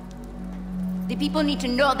wife. The people need to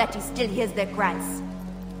know that he still hears their cries.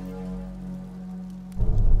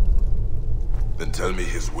 Then tell me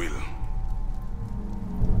his will.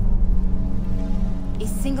 A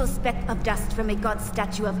single speck of dust from a god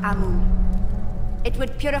statue of Amun. It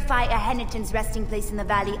would purify Akhenaten's resting place in the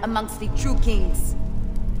valley amongst the true kings.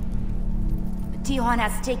 But Tihon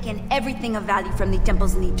has taken everything of value from the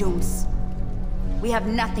temples and the tombs. We have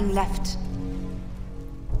nothing left.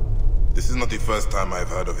 This is not the first time I've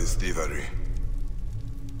heard of his thievery.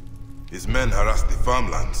 His men harass the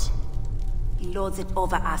farmlands. He lords it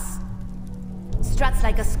over us. Struts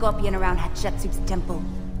like a scorpion around Hatshepsut's temple.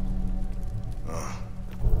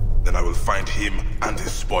 Then I will find him and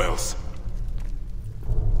his spoils.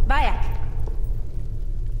 Bayek.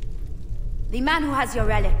 The man who has your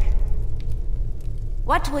relic.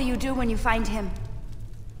 What will you do when you find him?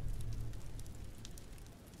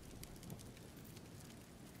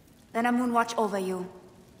 Then Amun watch over you.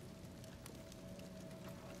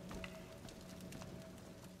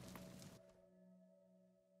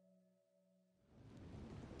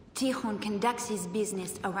 Tikhon conducts his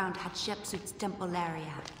business around Hatshepsut's temple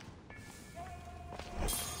area.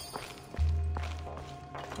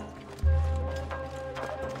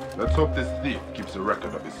 Let's hope this thief keeps a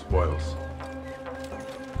record of his spoils.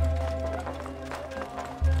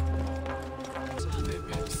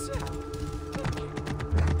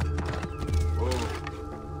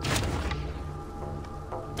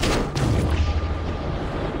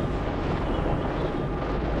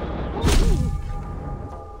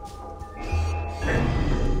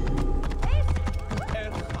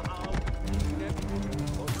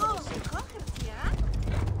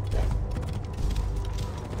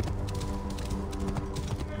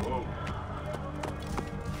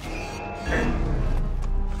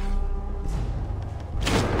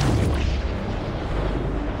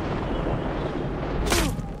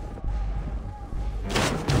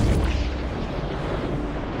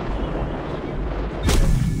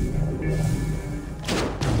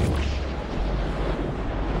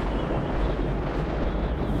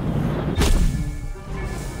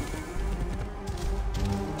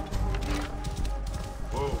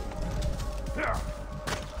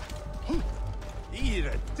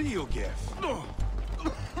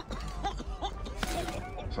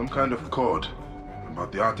 Some kind of code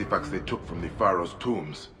about the artifacts they took from the Pharaohs'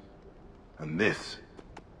 tombs. And this,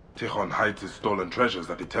 Tikhon hides his stolen treasures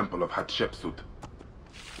at the temple of Hatshepsut.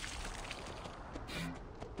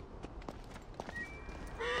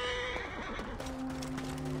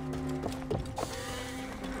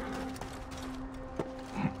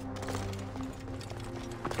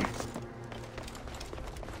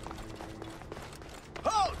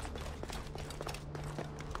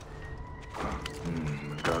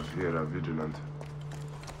 Here are vigilant.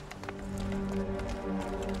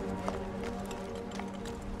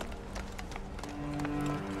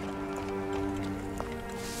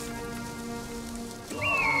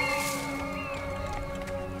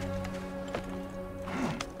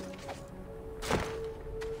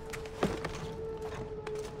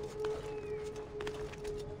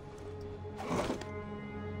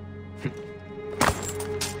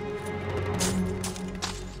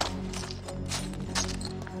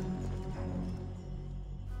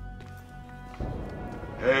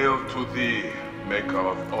 Hail to thee, maker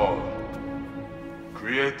of all,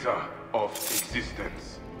 creator of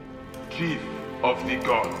existence, chief of the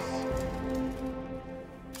gods.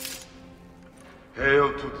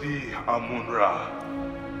 Hail to thee, Amun-Ra,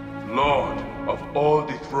 lord of all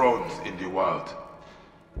the thrones in the world.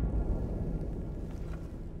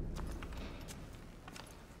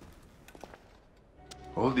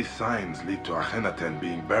 All these signs lead to Akhenaten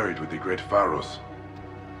being buried with the great pharaohs.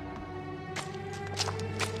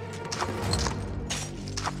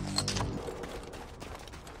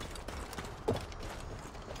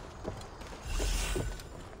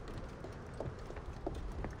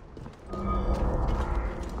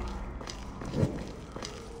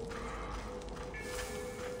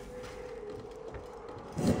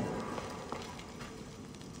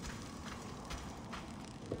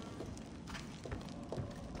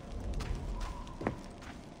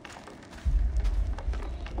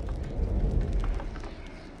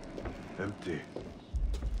 Empty.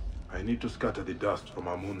 I need to scatter the dust from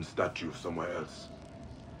Amun's statue somewhere else.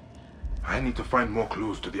 I need to find more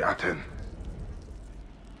clues to the Aten.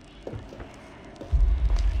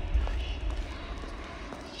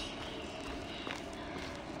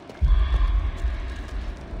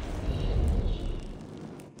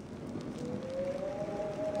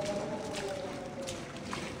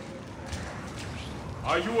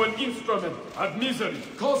 Are you an instrument of misery?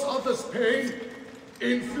 Cause others pain?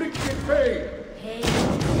 Inflicted pain! Pain.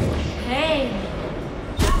 Pain.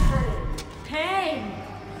 Suffering. Pain.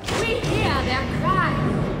 We hear their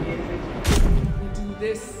cries. We do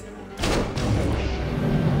this.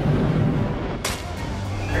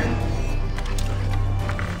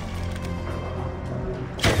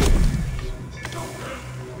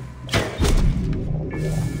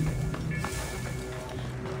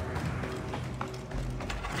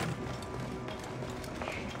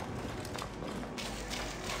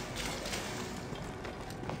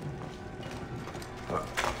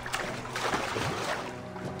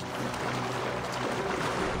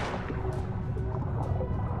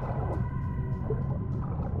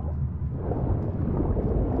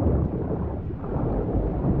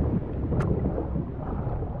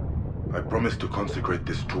 I promise to consecrate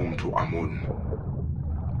this tomb to Amun.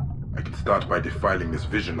 I can start by defiling this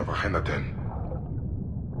vision of Akhenaten.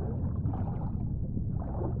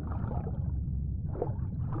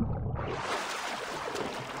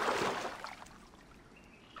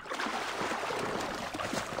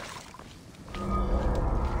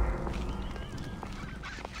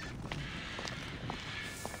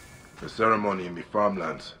 The ceremony in the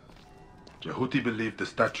farmlands. Jehuti believed the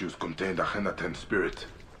statues contained a Akhenaten spirit.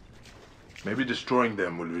 Maybe destroying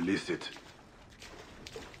them will release it.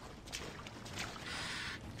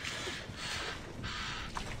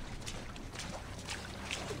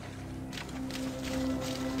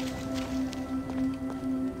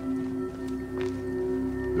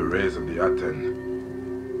 The rays of the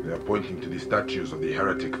Aten. They are pointing to the statues of the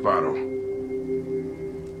heretic Pharaoh.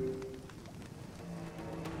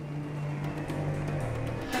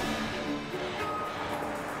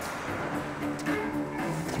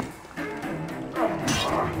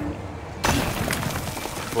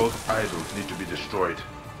 Both idols need to be destroyed.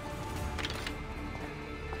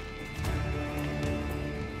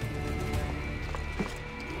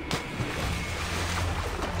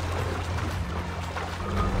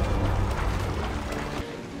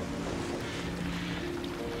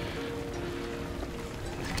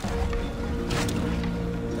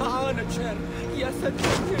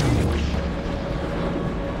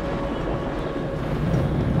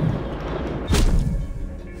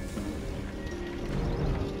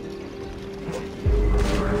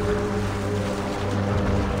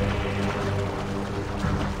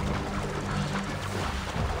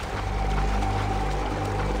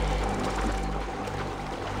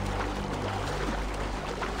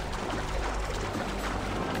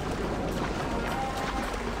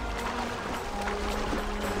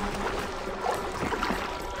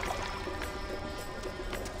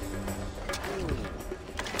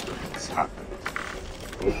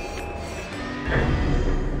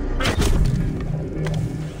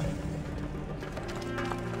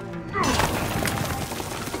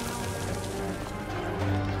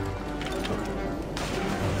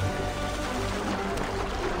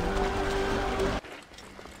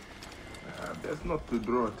 Not to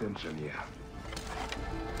draw attention here.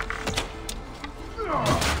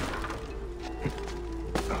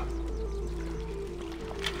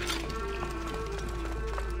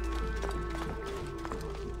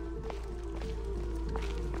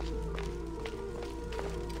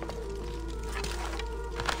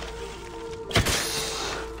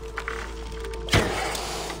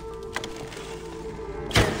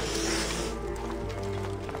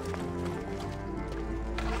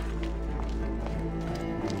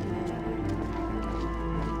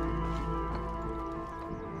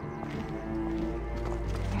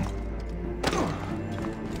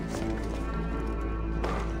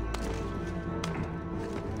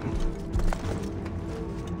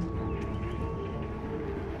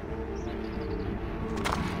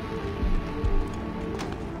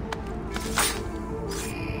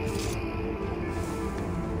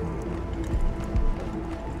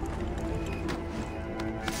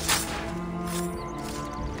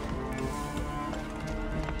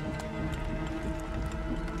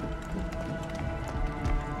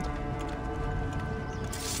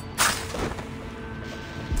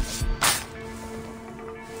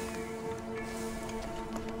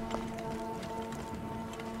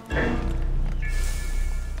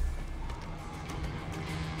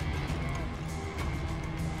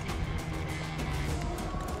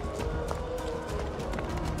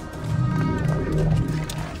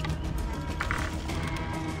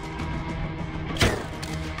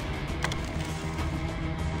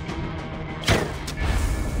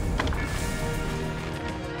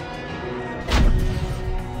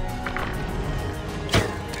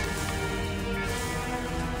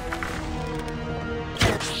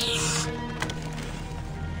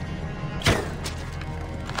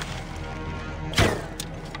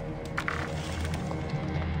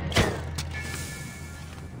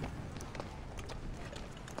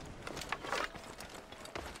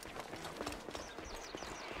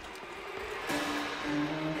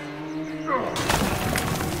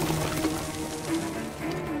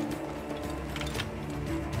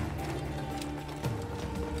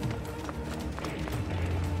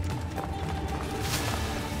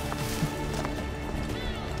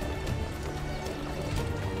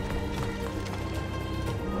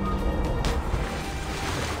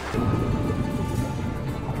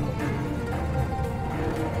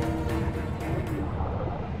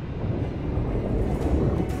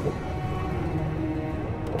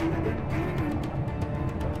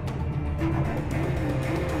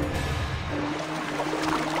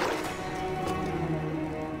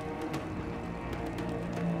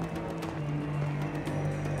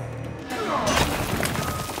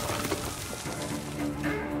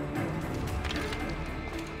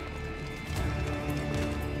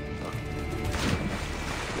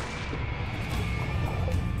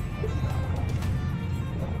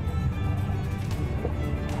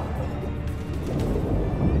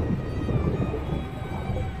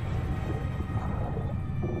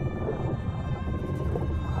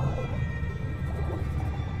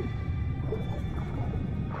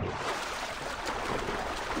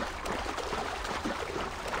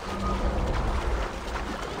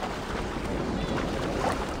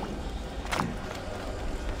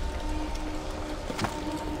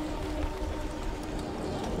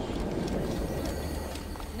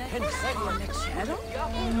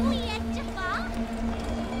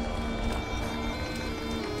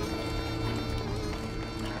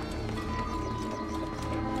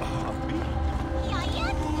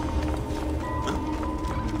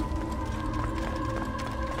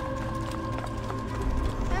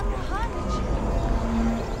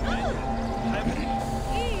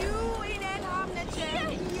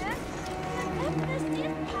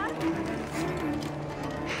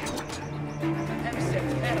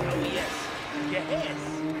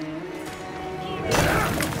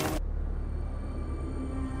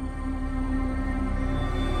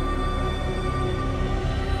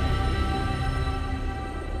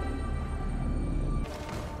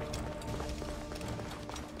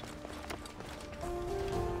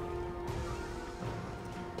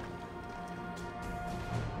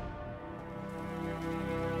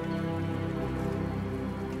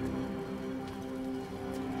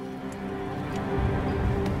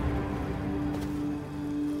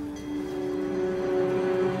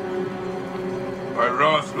 By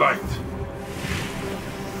Ra's light.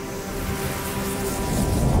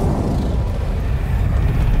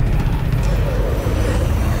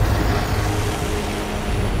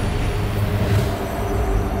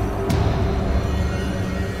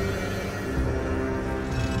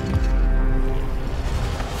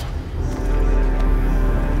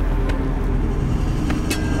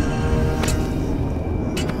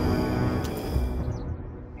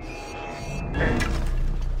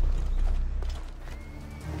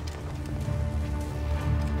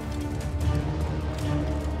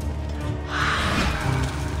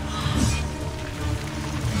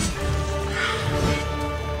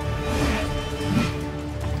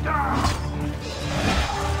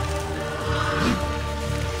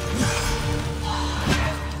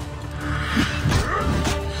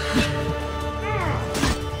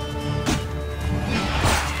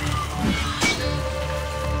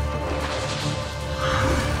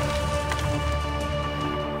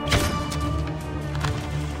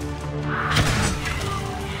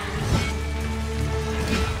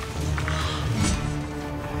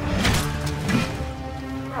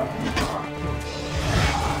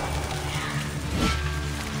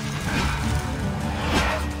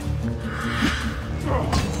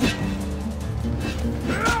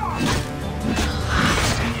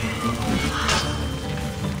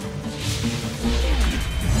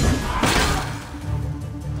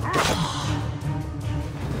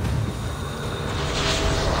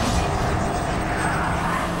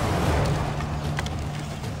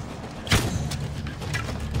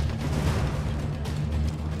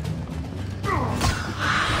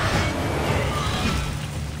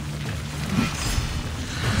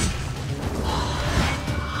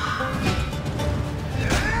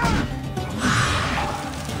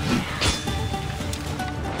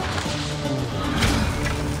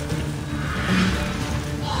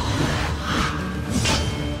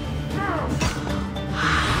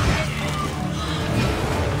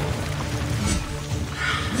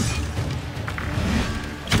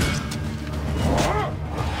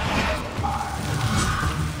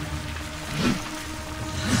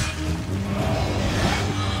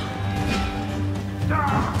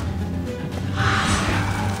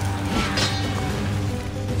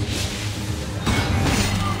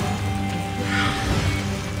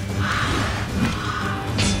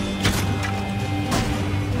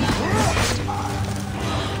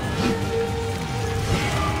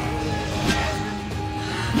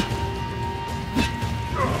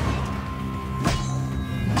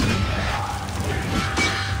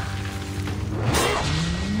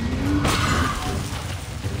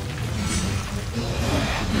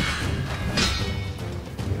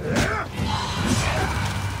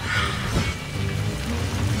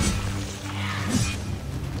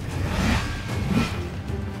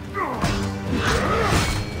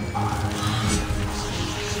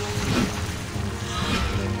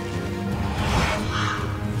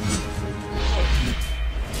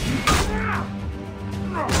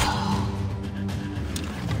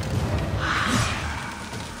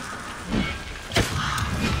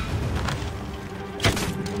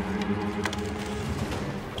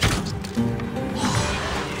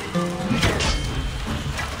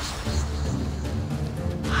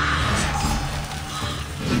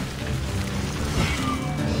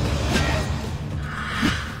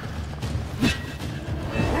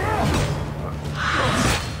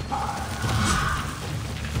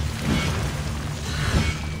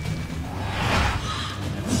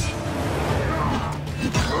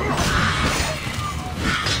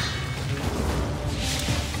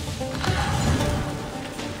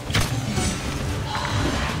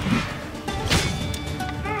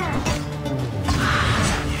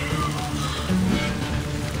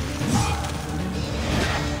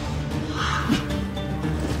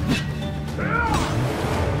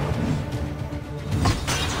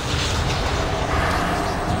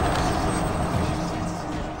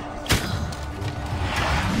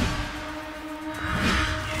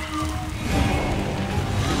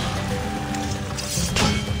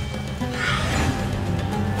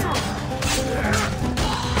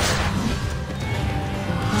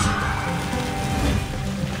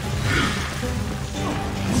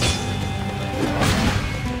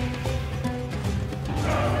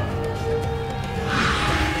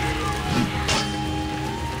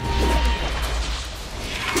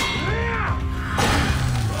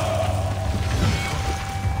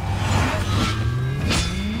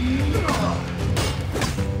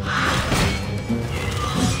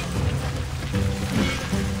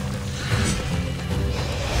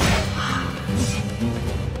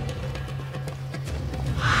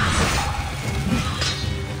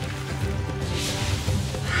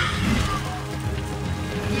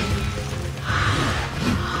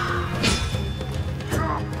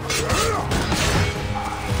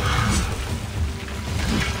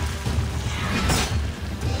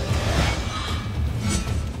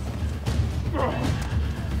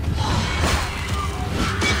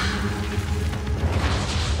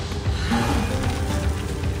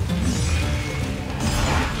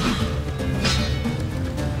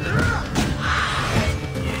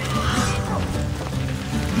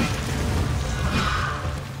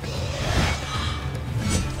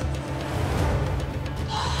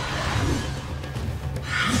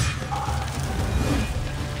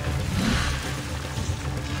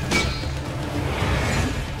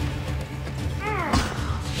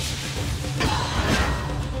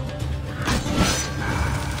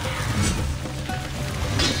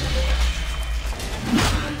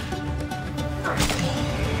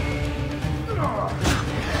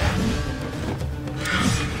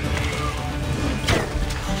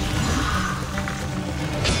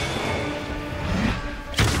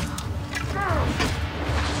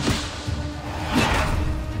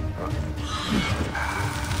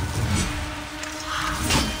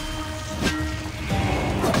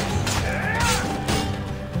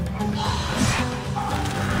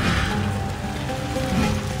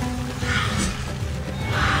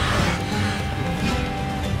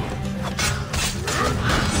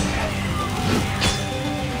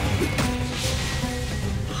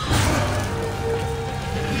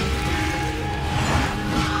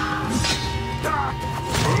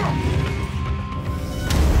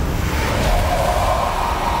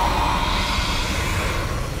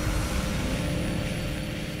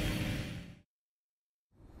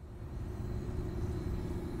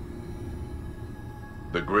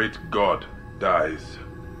 The great god dies.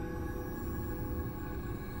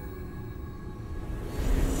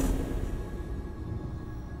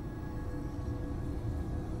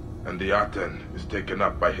 And the Aten is taken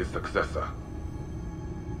up by his successor.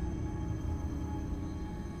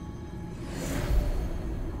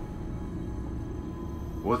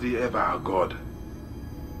 Was he ever a god?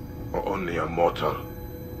 Or only a mortal?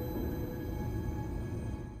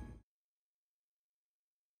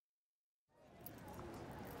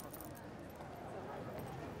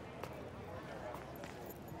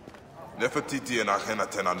 Nefertiti and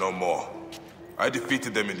Akhenaten are no more. I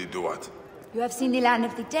defeated them in the Duat. You have seen the land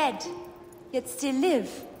of the dead, yet still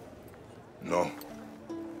live. No.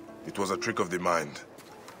 It was a trick of the mind.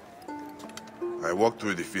 I walked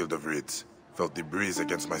through the field of reeds, felt the breeze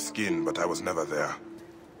against my skin, but I was never there.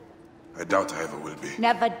 I doubt I ever will be.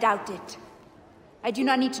 Never doubt it. I do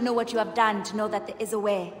not need to know what you have done to know that there is a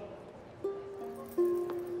way.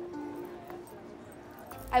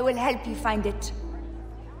 I will help you find it.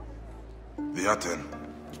 The Aten.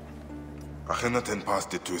 Akhenaten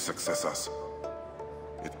passed it to his successors.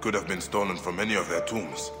 It could have been stolen from any of their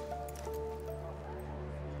tombs.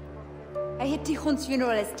 I hear Tikhon's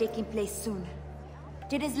funeral is taking place soon.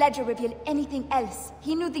 Did his ledger reveal anything else?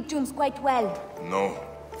 He knew the tombs quite well. No.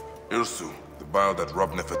 Irsu, the Baal that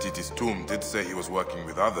robbed Nefertiti's tomb, did say he was working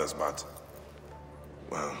with others, but...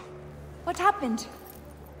 well... What happened?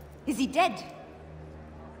 Is he dead?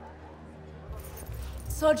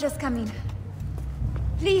 Soldiers coming.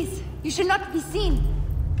 Please, you should not be seen.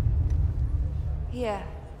 Here.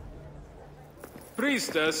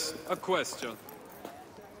 Priestess, a question.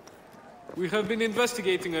 We have been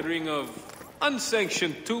investigating a ring of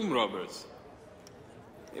unsanctioned tomb robbers.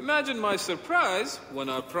 Imagine my surprise when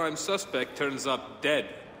our prime suspect turns up dead.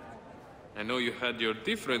 I know you had your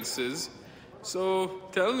differences, so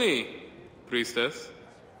tell me, priestess,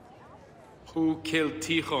 who killed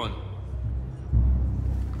Tikhon?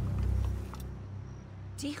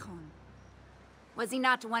 Tikhon? Was he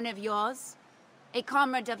not one of yours? A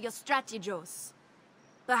comrade of your strategos?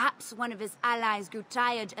 Perhaps one of his allies grew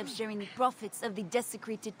tired of sharing the profits of the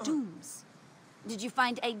desecrated tombs. Did you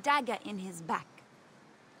find a dagger in his back?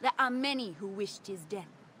 There are many who wished his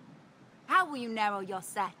death. How will you narrow your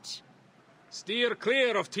search? Steer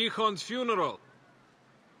clear of Tikhon's funeral.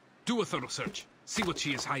 Do a thorough search. See what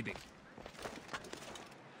she is hiding.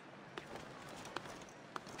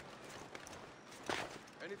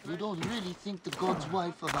 You don't really think the god's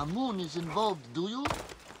wife of Amun is involved, do you?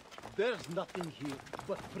 There's nothing here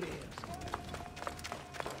but prayers.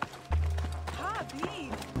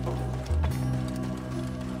 Habib!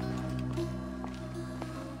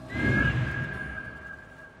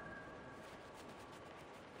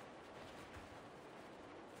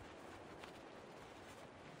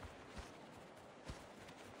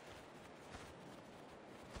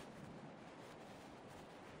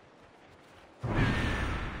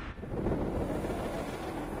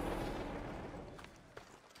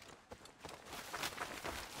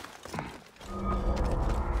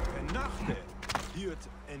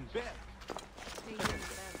 and Bayek.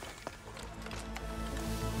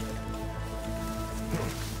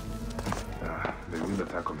 They will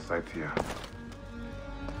attack on sight here.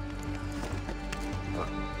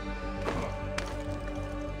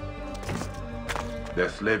 Their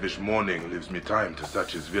slavish mourning leaves me time to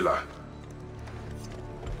search his villa.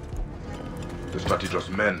 The Strategos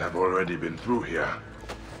men have already been through here.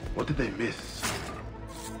 What did they miss?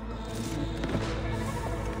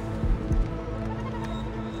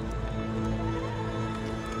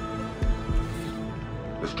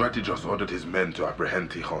 The Strategos ordered his men to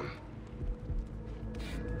apprehend Tikhon.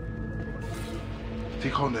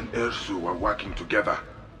 Tikhon and Irsu were working together.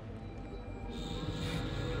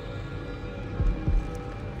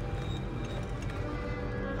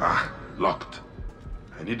 Ah, locked.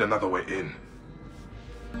 I need another way in.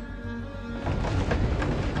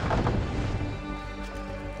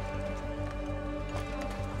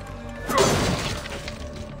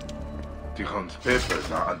 Tikhon's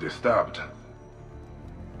papers are undisturbed.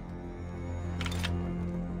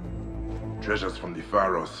 Treasures from the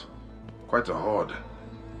Pharaohs. Quite a hoard.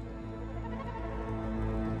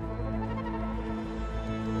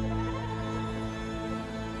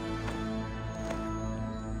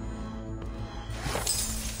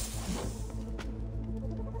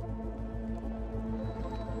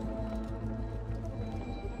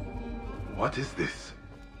 What is this?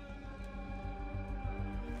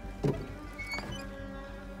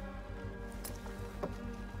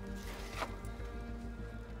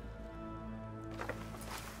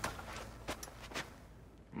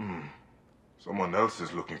 Someone else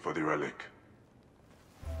is looking for the relic.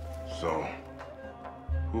 So,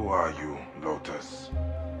 who are you, Lotus?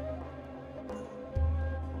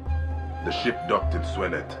 The ship docked in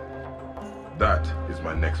Swenet. That is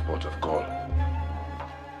my next port of call.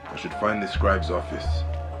 I should find the scribe's office.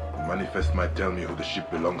 The manifest might tell me who the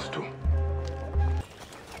ship belongs to.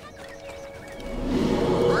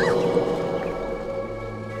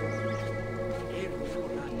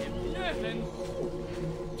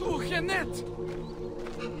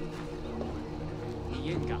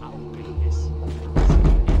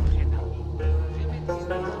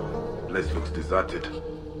 Place looks deserted.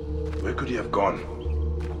 Where could he have gone?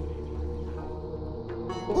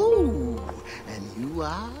 Ooh, and you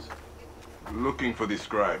are? Looking for the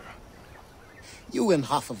scribe. You and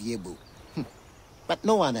half of Yebu. But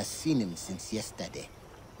no one has seen him since yesterday.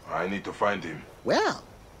 I need to find him. Well,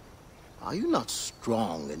 are you not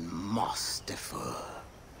strong and masterful?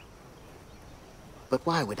 But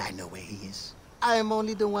why would I know where he is? I am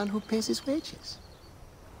only the one who pays his wages.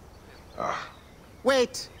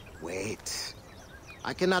 Wait.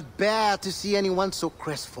 I cannot bear to see anyone so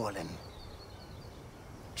crestfallen.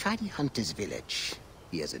 Try the hunter's village.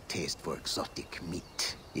 He has a taste for exotic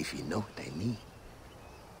meat, if you know what I mean.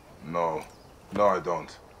 No, I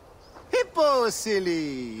don't. Hippo,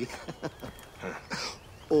 silly!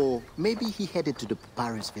 Or maybe he headed to the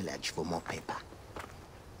papyrus village for more paper.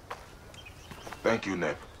 Thank you,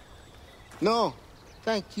 Neb. No,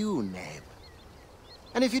 thank you, Neb.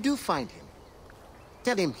 And if you do find him,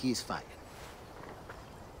 tell him he's fired.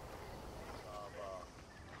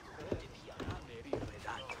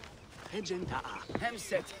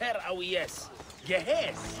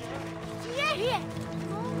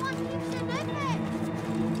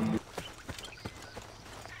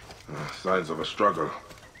 Signs of a struggle.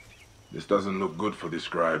 This doesn't look good for the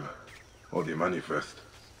scribe, or the manifest.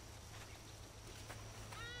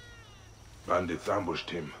 Bandits ambushed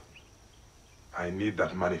him. I need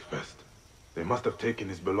that manifest. They must have taken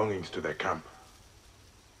his belongings to their camp.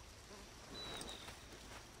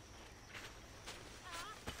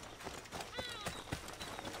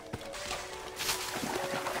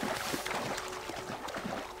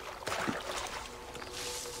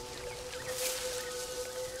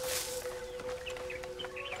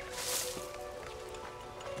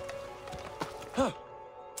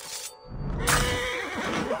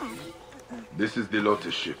 This is the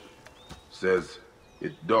Lotus ship. Says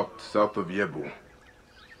it docked south of Yebu.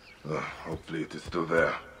 Hopefully it is still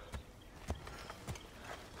there.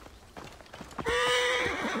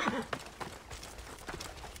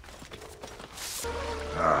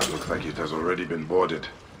 Looks like it has already been boarded.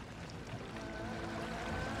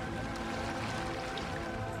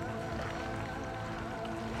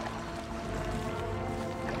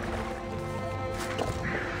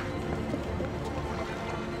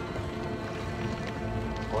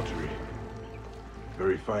 Pottery.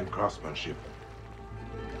 Very fine craftsmanship.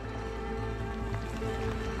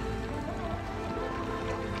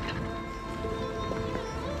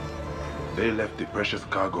 They left the precious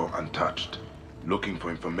cargo untouched, looking for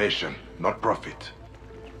information, not profit.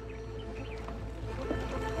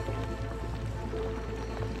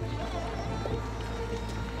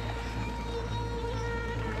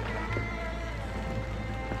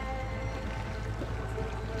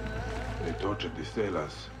 They tortured the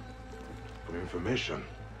sailors for information.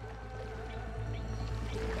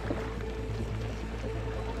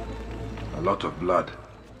 A lot of blood.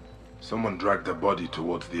 Someone dragged the body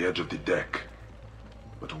towards the edge of the deck.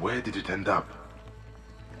 But where did it end up?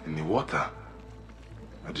 In the water?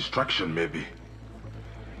 A distraction, maybe.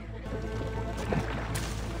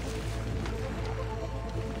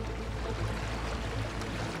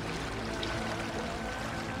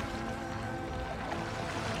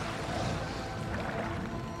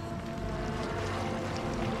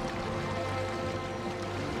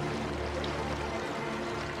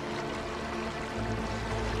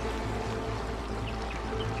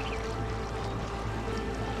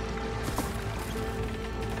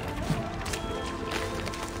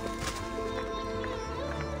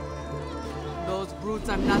 Those brutes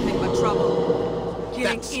are nothing but trouble.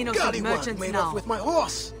 Killing That innocent scallywag merchants made now. off with my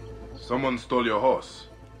horse. Someone stole your horse.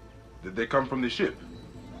 Did they come from the ship?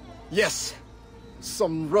 Yes.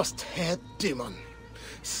 Some rust-haired demon.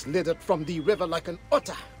 Slithered from the river like an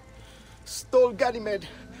otter. Stole Ganymede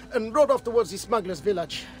and rode off towards the smuggler's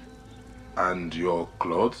village. And your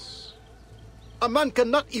clothes? A man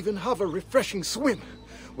cannot even have a refreshing swim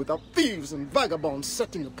without thieves and vagabonds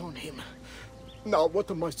setting upon him. Now, what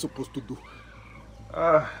am I supposed to do?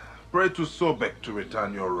 Pray to Sobek to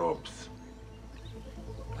return your robes.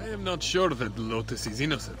 I am not sure that Lotus is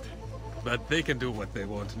innocent, but they can do what they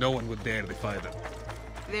want. No one would dare defy them.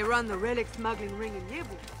 They run the relic smuggling ring in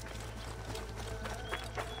Yebu.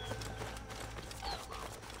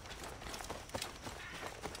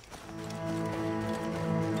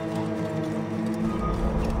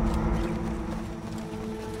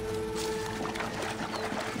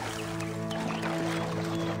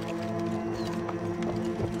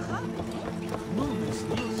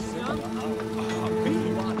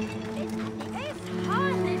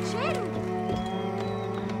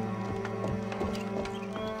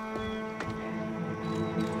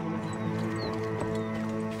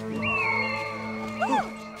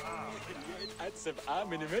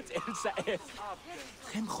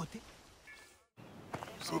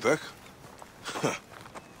 Sutek?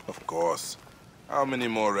 Of course. How many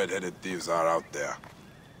more red-headed thieves are out there?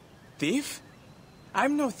 Thief?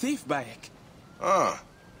 I'm no thief, Bayek. Ah,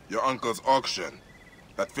 your uncle's auction.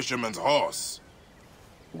 That fisherman's horse.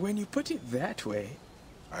 When you put it that way...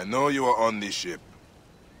 I know you are on this ship.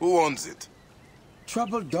 Who owns it?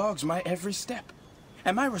 Troubled dogs my every step.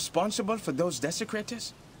 Am I responsible for those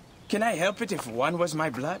desecrators? Can I help it if one was my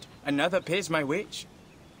blood, another pays my wage?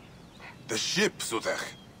 The ship, Sutek.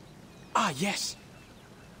 Ah, yes.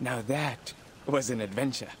 Now that was an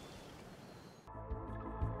adventure.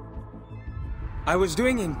 I was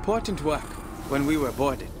doing important work when we were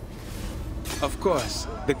boarded. Of course,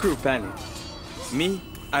 the crew panicked. Me,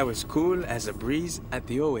 I was cool as a breeze at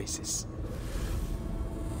the oasis.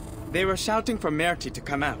 They were shouting for Merty to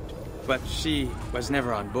come out, but she was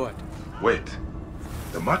never on board. Wait,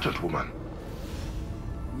 the merchant woman?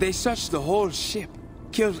 They searched the whole ship,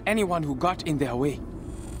 killed anyone who got in their way.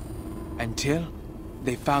 Until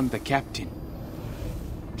they found the captain.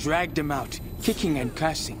 Dragged him out, kicking and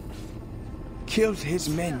cursing. Killed his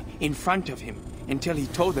men in front of him until he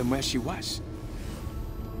told them where she was.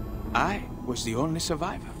 I was the only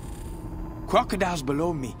survivor. Crocodiles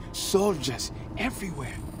below me, soldiers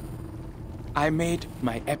everywhere. I made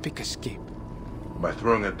my epic escape. By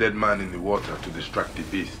throwing a dead man in the water to distract the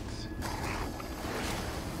beasts.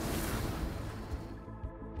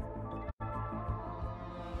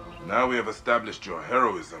 Now we have established your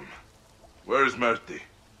heroism. Where is Merty?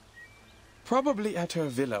 Probably at her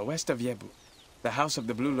villa west of Yebu, the House of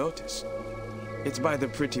the Blue Lotus. It's by the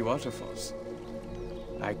pretty waterfalls.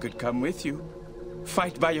 I could come with you,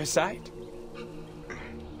 fight by your side.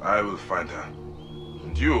 I will find her.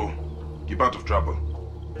 And you, keep out of trouble.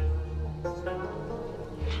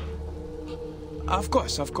 Of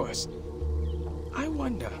course, of course. I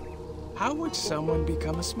wonder, how would someone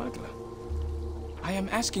become a smuggler? I am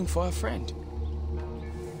asking for a friend.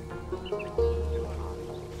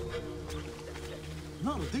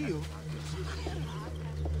 No deal.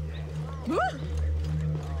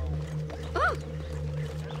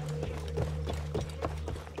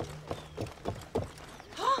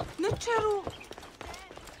 Montreal.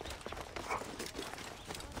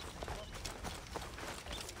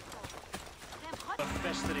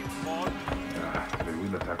 They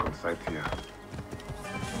will attack on sight here.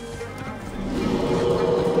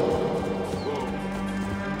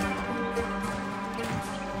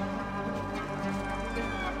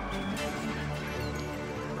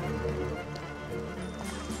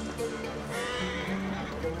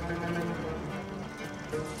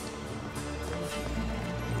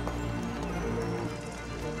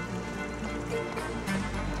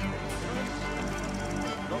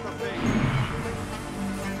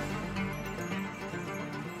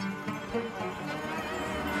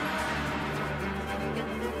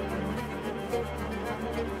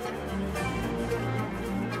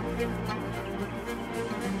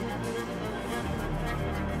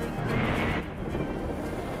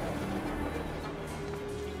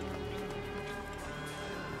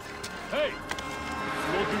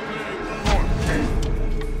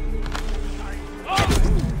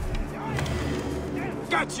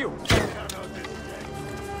 Got you!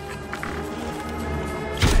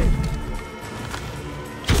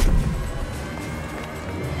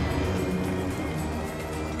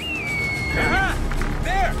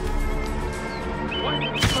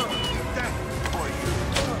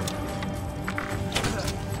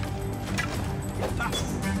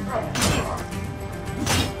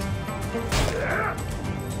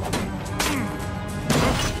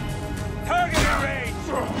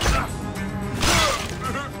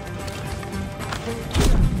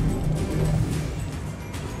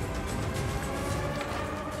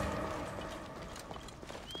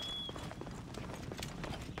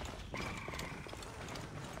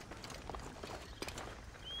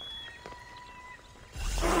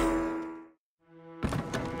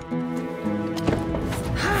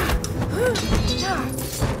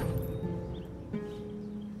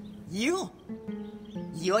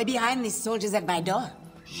 boy behind these soldiers at my door.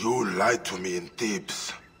 You lied to me in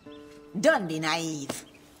Thebes. Don't be naive.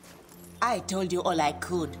 I told you all I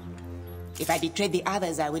could. If I betrayed the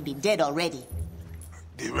others, I would be dead already.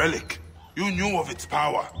 The relic. You knew of its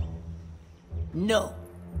power. No.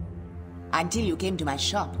 Until you came to my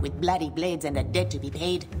shop with bloody blades and a debt to be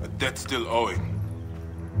paid. A debt still owing.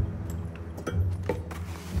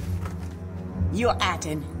 You're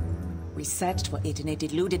Aten. We searched for it and it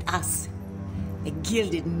eluded us. A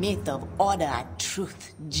gilded myth of order,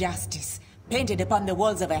 truth, justice, painted upon the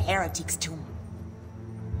walls of a heretic's tomb.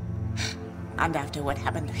 And after what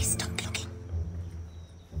happened, I stopped looking.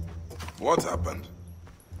 What happened?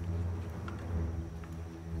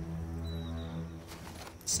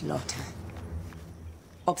 Slaughter.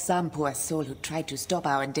 Of some poor soul who tried to stop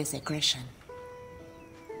our desecration.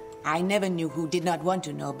 I never knew who did not want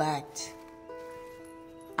to know, but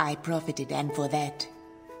I profited, and for that,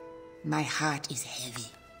 my heart is heavy.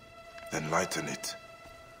 Then lighten it.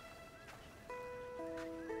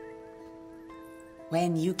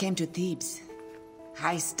 When you came to Thebes,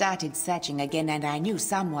 I started searching again and I knew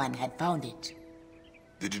someone had found it.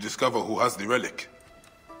 Did you discover who has the relic?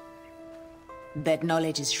 That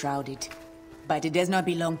knowledge is shrouded, but it does not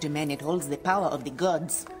belong to men. It holds the power of the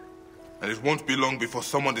gods. And it won't be long before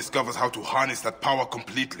someone discovers how to harness that power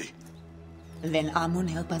completely. Then Amun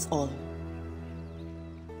help us all.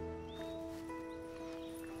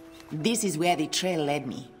 This is where the trail led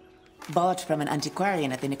me. Bought from an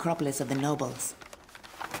antiquarian at the necropolis of the nobles.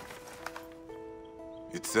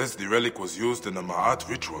 It says the relic was used in a Ma'at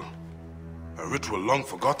ritual. A ritual long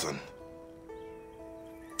forgotten.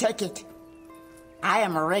 Take it. I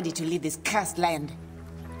am ready to leave this cursed land.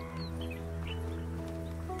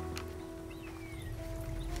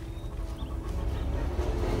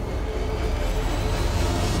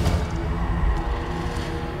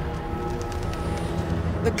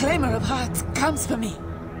 The clamor of hearts comes for me.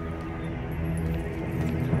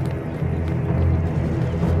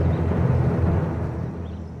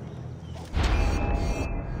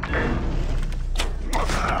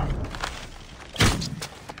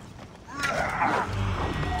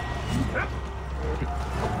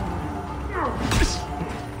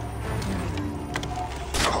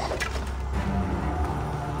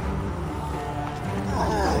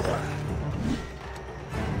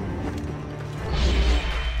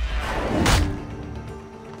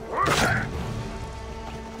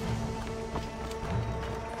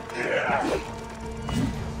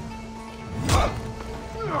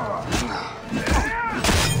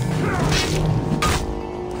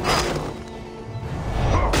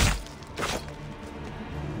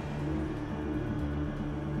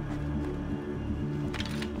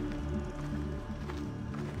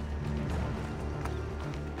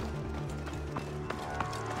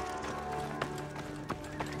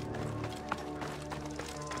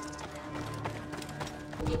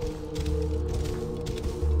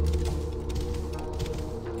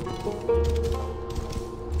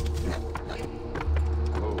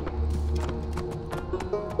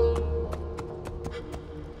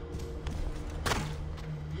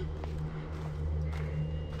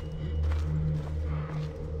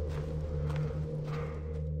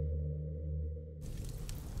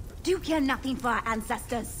 You care nothing for our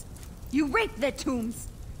ancestors. You raped their tombs.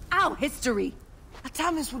 Our history.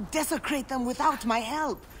 Atamis will desecrate them without my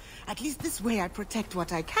help. At least this way I protect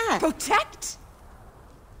what I can. Protect?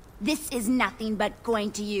 This is nothing but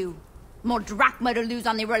going to you. More drachma to lose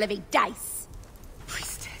on the roll of a dice.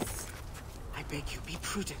 Priestess, I beg you, be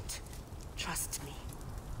prudent. Trust me.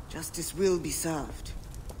 Justice will be served.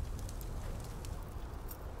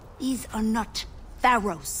 These are not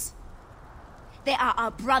pharaohs. They are our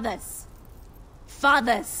brothers,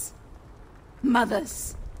 fathers,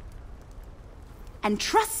 mothers. And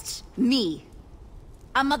trust me,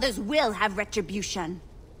 our mothers will have retribution.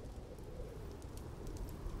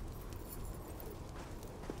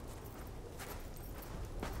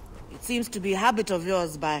 It seems to be a habit of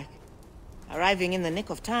yours, Bayek. Arriving in the nick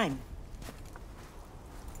of time.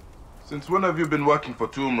 Since when have you been working for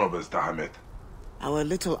tomb robbers, Tahamet? Our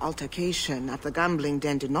little altercation at the gambling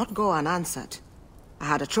den did not go unanswered. I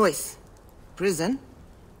had a choice. Prison,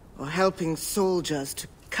 or helping soldiers to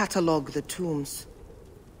catalog the tombs.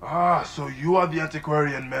 Ah, so you are the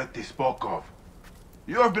antiquarian Medjay spoke of.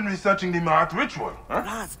 You have been researching the Ma'at ritual, huh?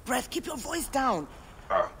 Raz, breath, keep your voice down.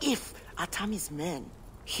 If Atami's men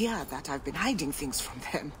hear that I've been hiding things from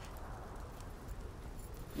them,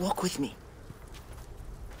 walk with me.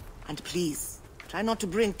 And please, try not to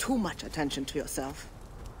bring too much attention to yourself.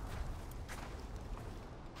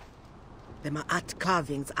 The Ma'at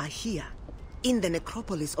carvings are here, in the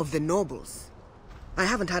necropolis of the nobles. I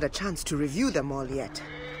haven't had a chance to review them all yet,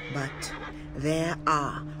 but there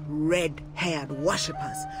are red-haired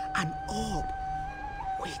worshippers, an orb.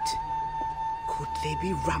 Wait, could they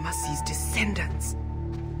be Ramesses' descendants?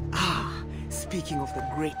 Ah, speaking of the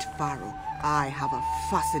great Pharaoh, I have a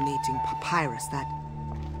fascinating papyrus that...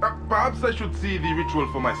 Perhaps I should see the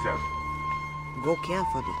ritual for myself. Go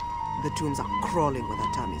carefully. The tombs are crawling with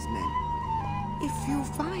Atami's men. If you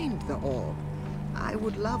find the orb, I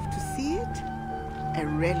would love to see it. A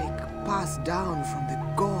relic passed down from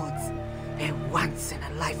the gods. A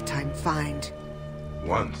once-in-a-lifetime find.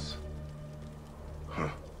 Once? Huh.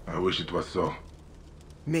 I wish it was so.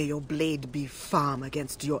 May your blade be firm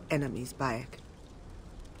against your enemies, Bayek.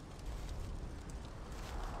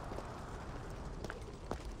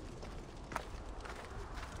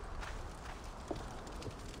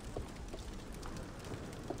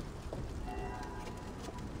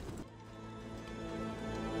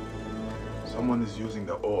 Someone is using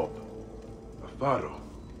the orb. A pharaoh.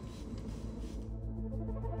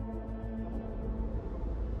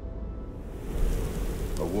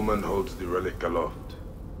 A woman holds the relic aloft.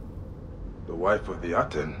 The wife of the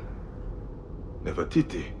Aten.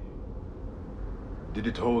 Nefertiti. Did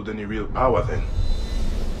it hold any real power then?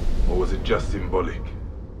 Or was it just symbolic?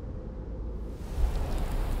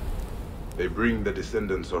 They bring the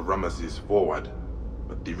descendants of Ramesses forward,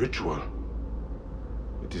 but the ritual...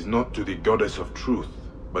 it is not to the goddess of truth,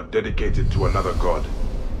 but dedicated to another god.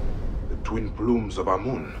 The twin plumes of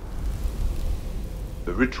Amun.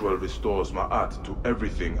 The ritual restores Ma'at to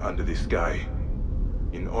everything under the sky,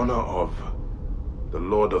 in honor of the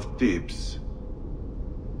Lord of Thebes,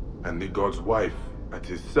 and the god's wife at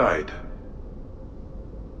his side.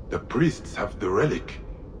 The priests have the relic.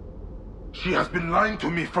 She has been lying to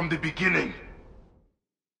me from the beginning.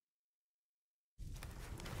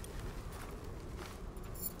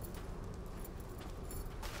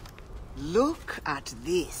 Look at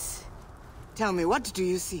this. Tell me, what do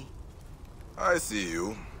you see? I see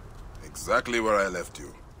you. Exactly where I left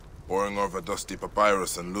you. Poring over dusty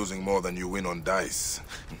papyrus and losing more than you win on dice.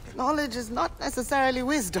 Knowledge is not necessarily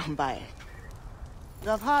wisdom, Bayek. You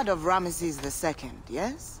have heard of Ramesses II,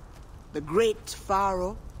 yes? The great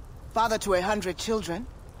pharaoh, father to 100 children.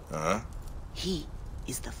 Huh? He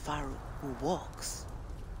is the pharaoh who walks.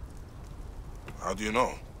 How do you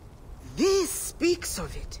know? This speaks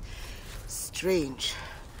of it. Strange,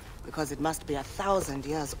 because it must be 1,000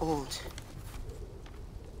 years old.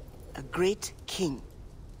 A great king,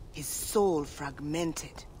 his soul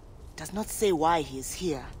fragmented, does not say why he is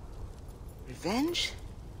here. Revenge?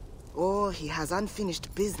 Or he has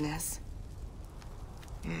unfinished business?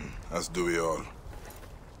 As do we all.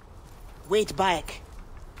 Wait, Bayek.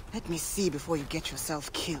 Let me see before you get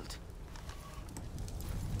yourself killed.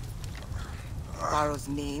 Pharaoh's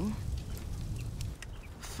name.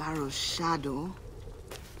 Pharaoh's shadow.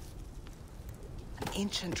 An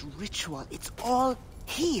ancient ritual. It's all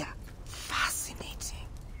here. Fascinating.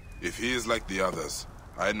 If he is like the others,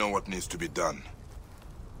 I know what needs to be done.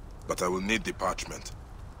 But I will need the parchment.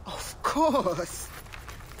 Of course.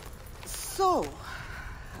 So,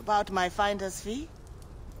 about my finder's fee?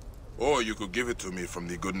 Or you could give it to me from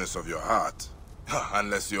the goodness of your heart.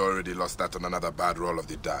 Unless you already lost that on another bad roll of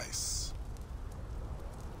the dice.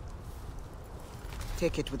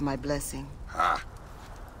 Take it with my blessing. Ha!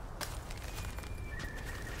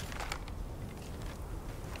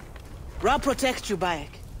 Ra protect you, Bayek.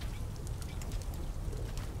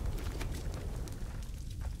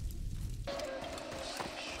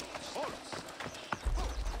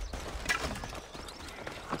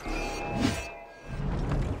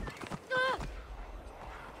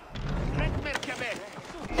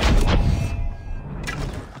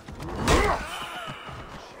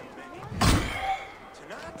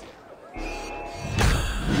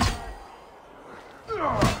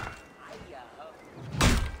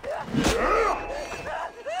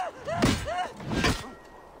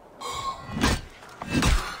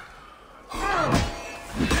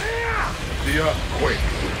 The earthquake.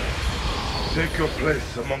 Take your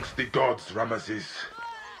place amongst the gods, Ramesses.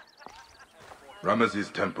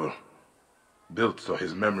 Ramesses' temple. Built so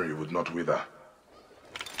his memory would not wither.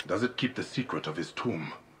 Does it keep the secret of his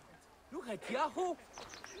tomb?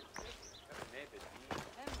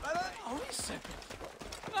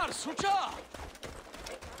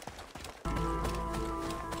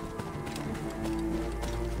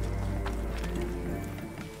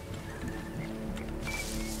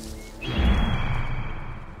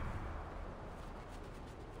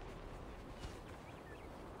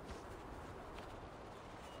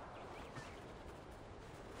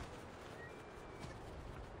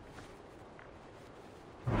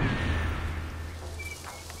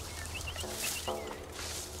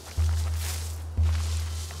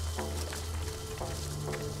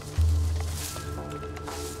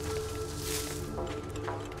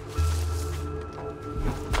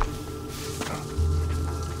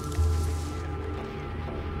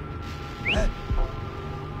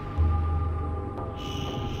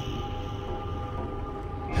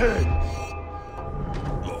 An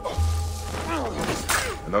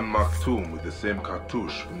unmarked tomb with the same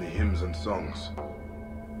cartouche from the hymns and songs.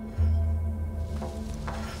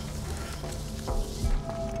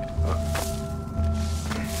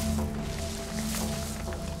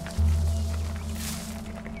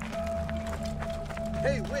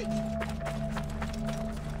 Hey, wait!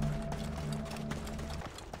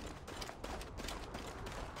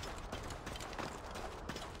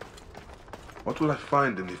 What will I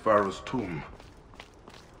find in the Pharaoh's tomb?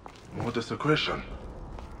 More desecration.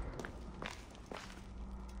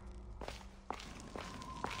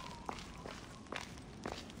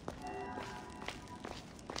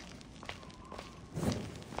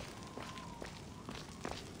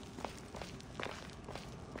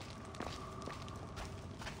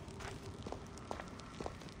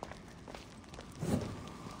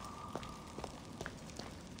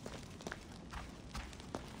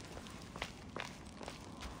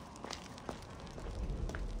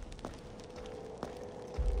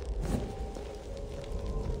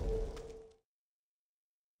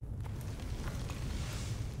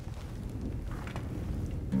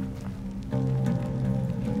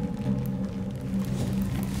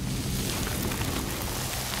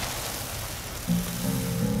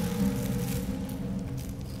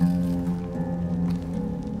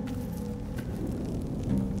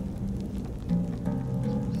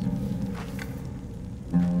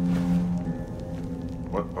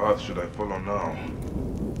 What path should I follow now?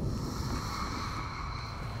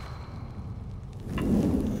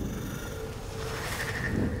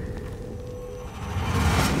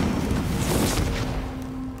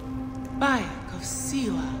 Bayek of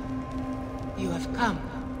Siwa, you have come.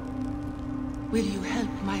 Will you help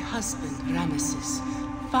my husband, Ramesses,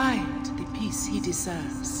 find the peace he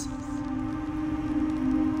deserves?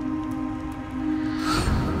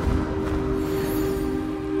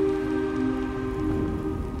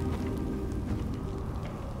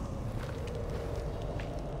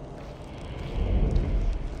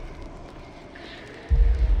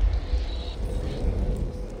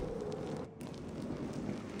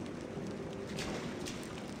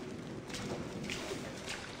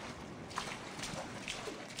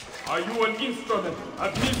 Are you an instrument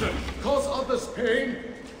of misery? Cause others pain?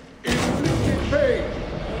 Inflicted pain!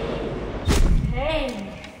 Pain!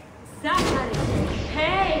 Suffering!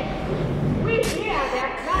 Pain! We hear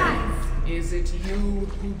their cries! Is it you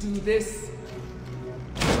who do this?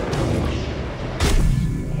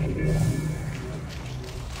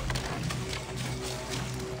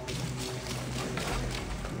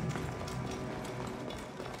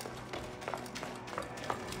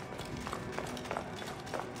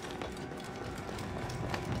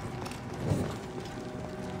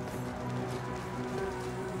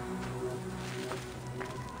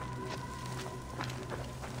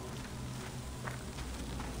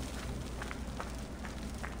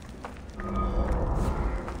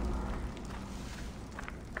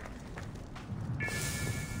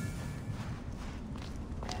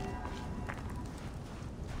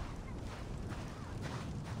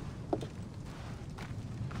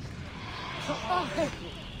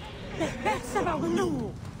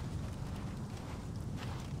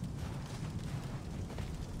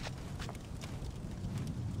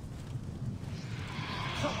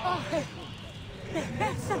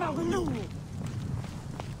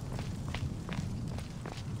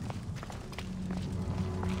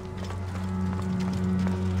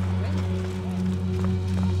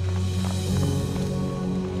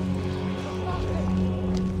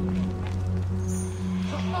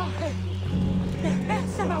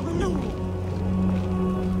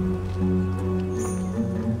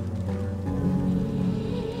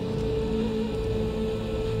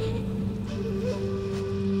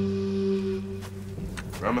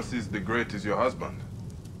 Ramesses the Great is your husband.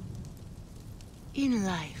 In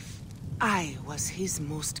life, I was his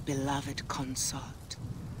most beloved consort,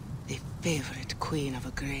 the favorite queen of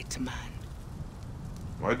a great man.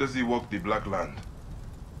 Why does he walk the Black Land?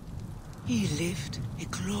 He lived a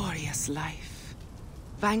glorious life,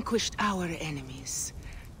 vanquished our enemies,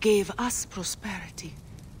 gave us prosperity,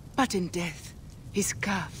 but in death, his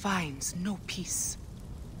Ka finds no peace.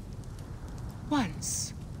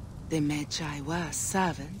 Once, the Medjay were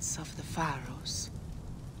servants of the Pharaohs.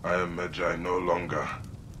 I am Medjay no longer.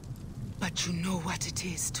 But you know what it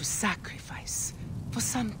is to sacrifice for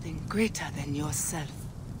something greater than yourself.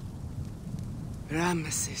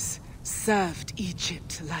 Ramesses served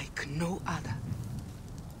Egypt like no other.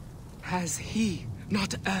 Has he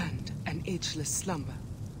not earned an ageless slumber?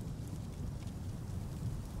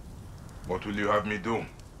 What will you have me do?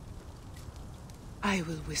 I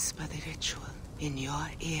will whisper the ritual in your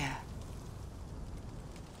ear.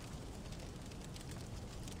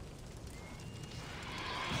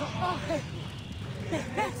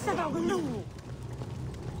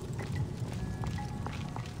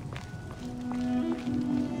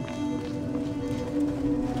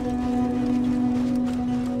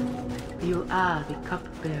 You are the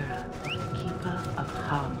cupbearer of the Keeper of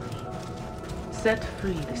Harmony. Set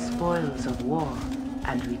free the spoils of war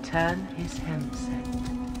and return his handset.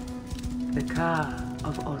 The car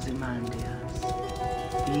of Ozymandias.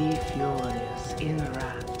 Be furious in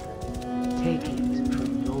wrath. Take it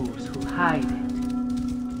from those who hide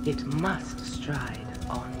it. It must stride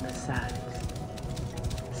on the sides.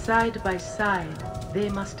 Side by side, they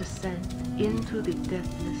must ascend into the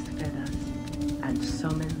deathless feathers and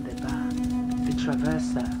summon the Ba, the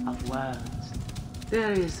traverser of worlds.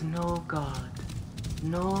 There is no god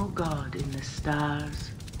in the stars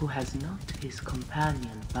who has not his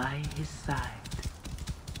companion by his side.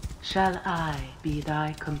 Shall I be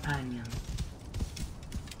thy companion?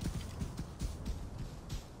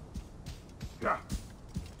 Yeah.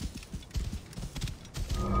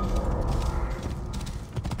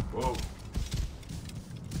 Whoa.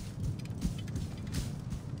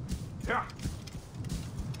 Yeah.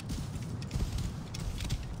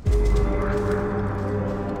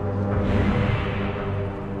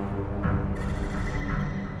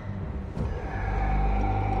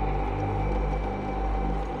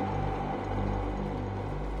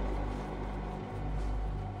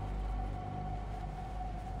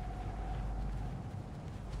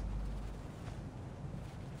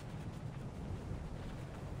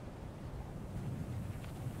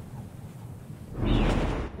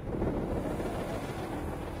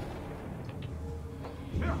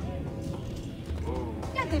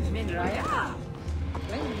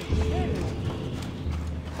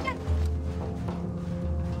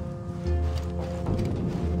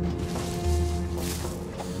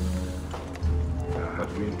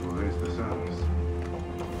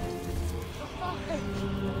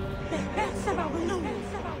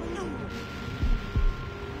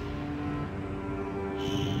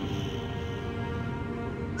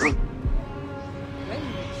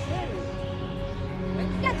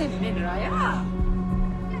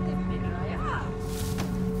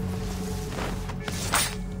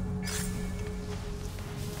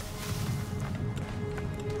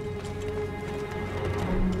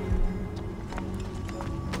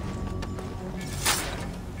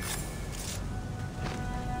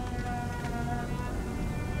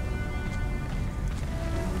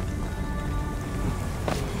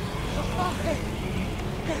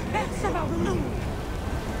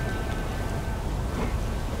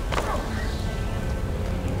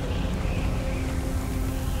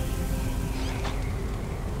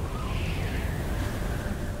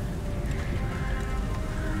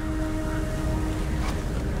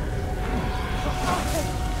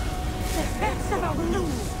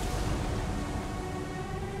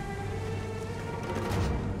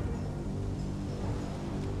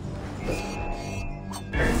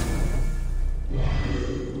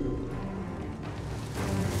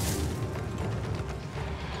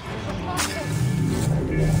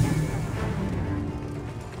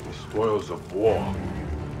 Spoils of war.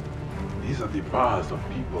 These are the bars of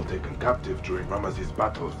people taken captive during Ramesses'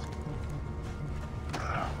 battles.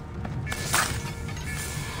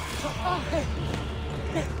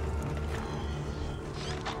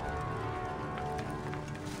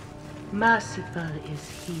 Merciful is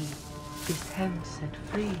he, his hand set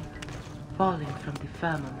freed, falling from the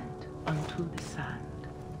firmament unto the sand.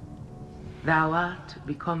 Thou art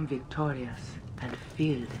become victorious, and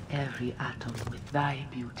filled every atom with thy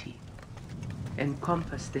beauty.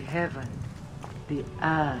 Encompass the heaven, the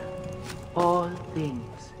earth, all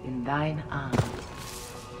things in thine arms.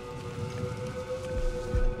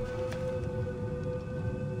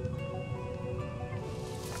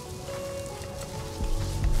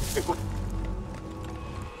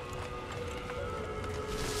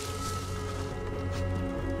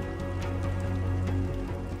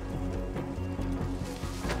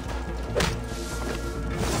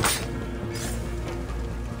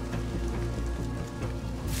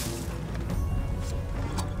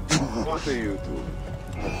 What are you doing?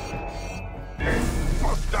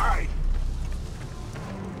 Must die!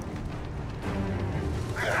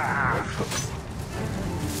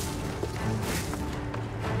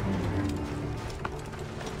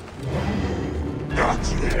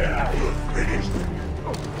 That's it. You're finished.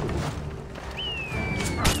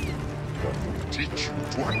 Teach you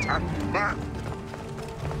to attack man.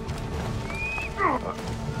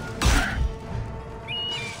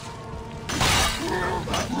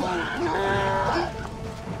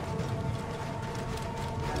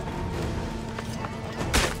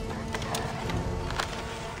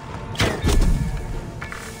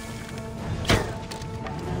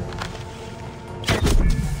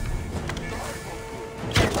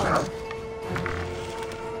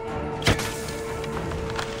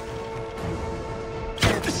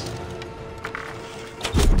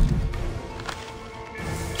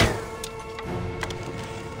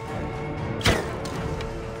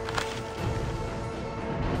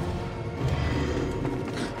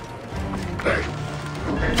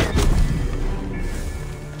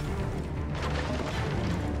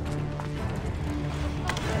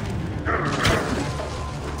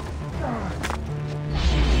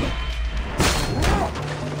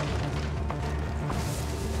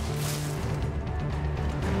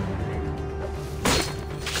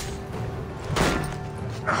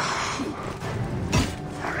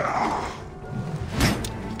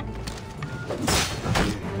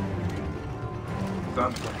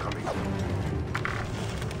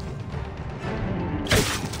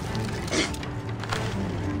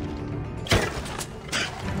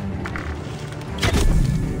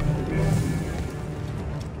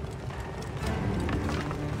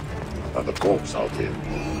 The corpse out here.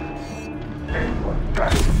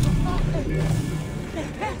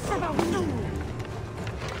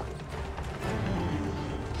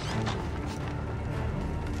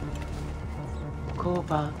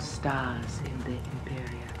 Cobalt stars in the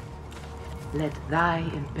Imperium. Let thy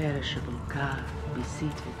imperishable car be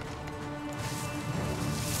seated.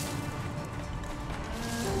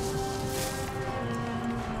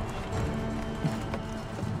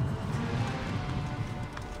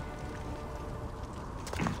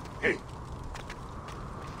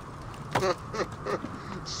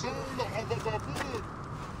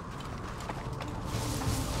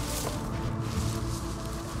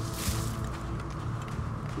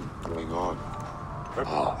 Going on.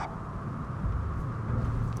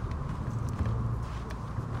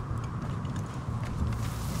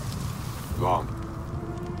 Long.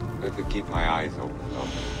 I have to keep my eyes open.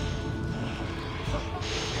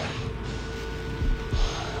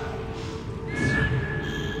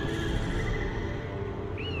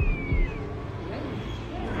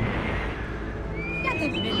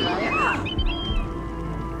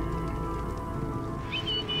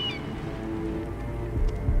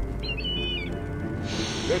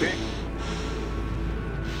 Ready?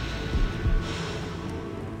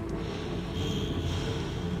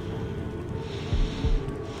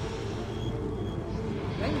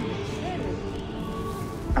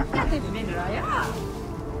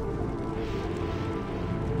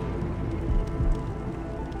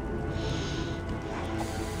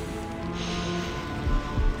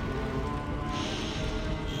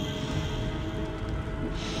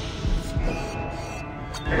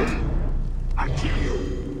 I kill you.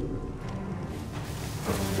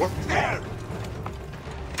 What there?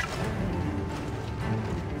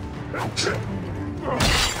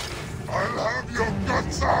 I'll have your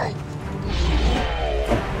guts out.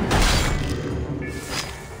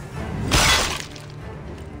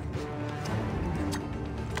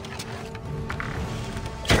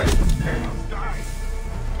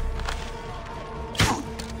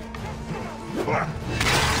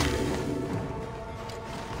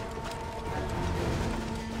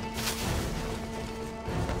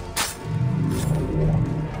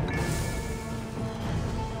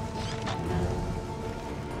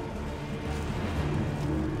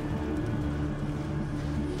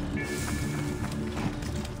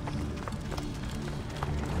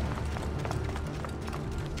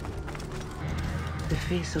 The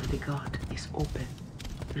face of the god is open,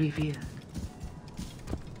 revealed.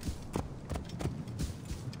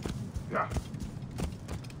 Yeah.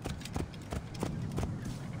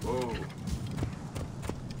 Oh.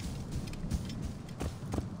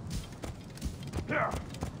 Yeah.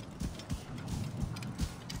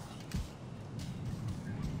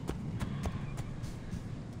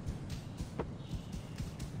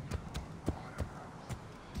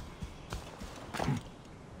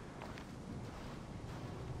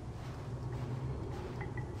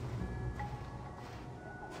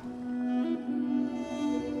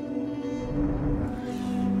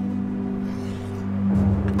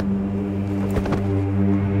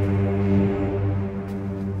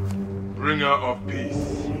 Bringer of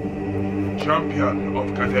peace, champion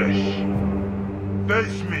of Kadesh,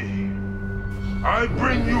 face me. I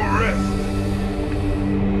bring you rest.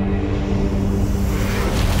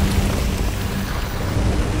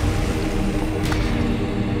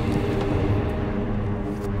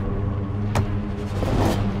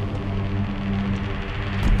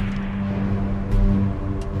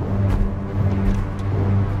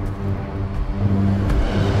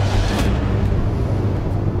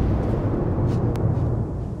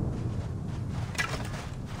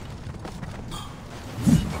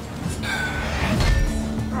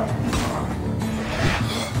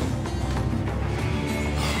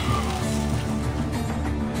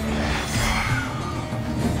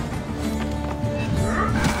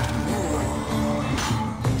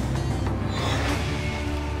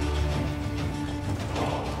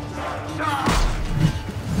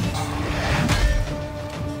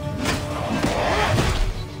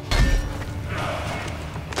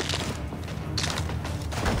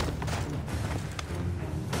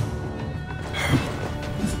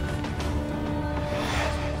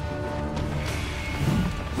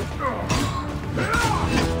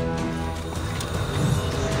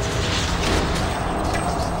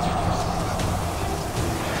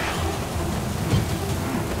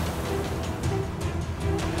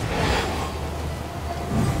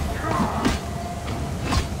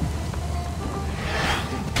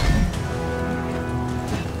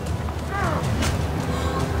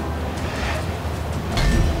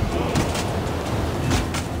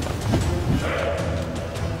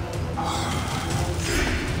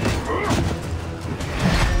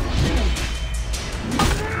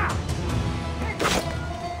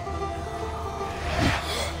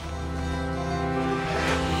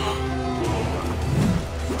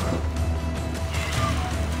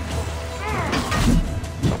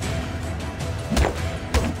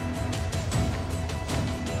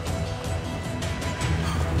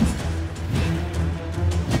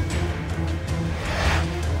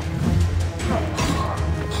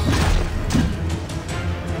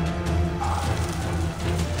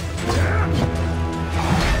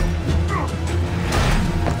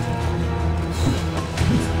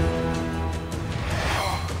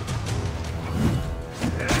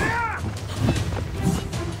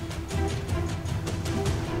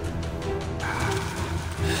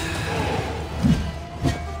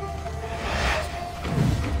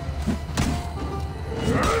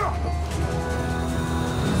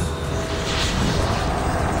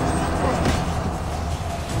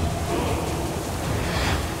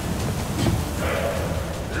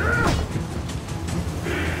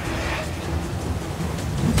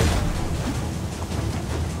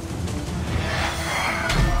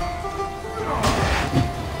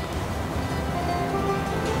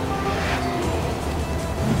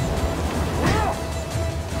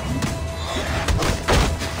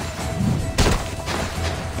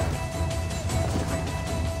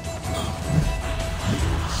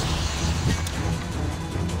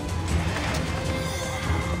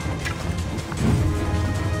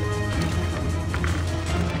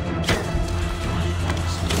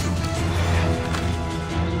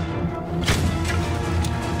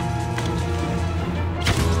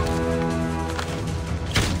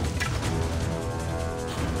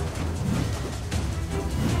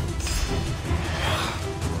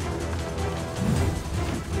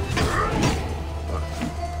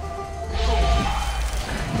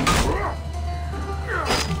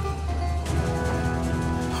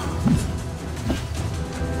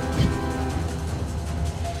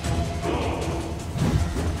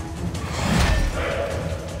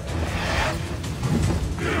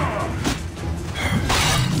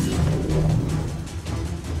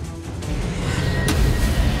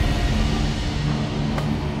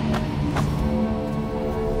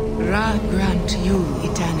 Ra grant you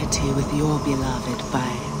eternity with your beloved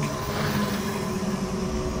Bayek.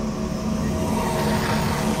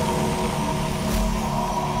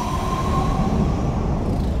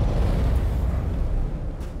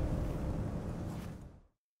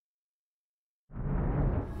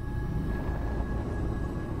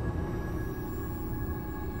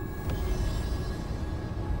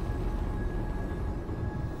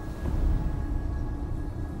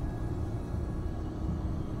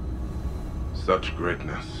 Such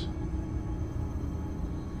greatness.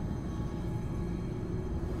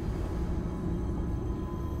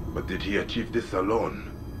 But did he achieve this alone?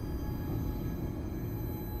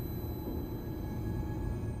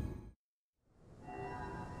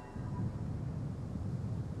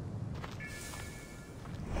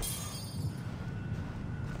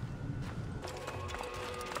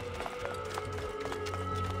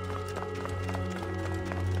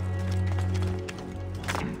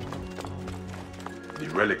 The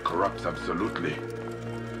relic corrupts absolutely.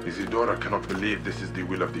 Isidora cannot believe this is the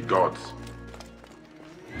will of the gods.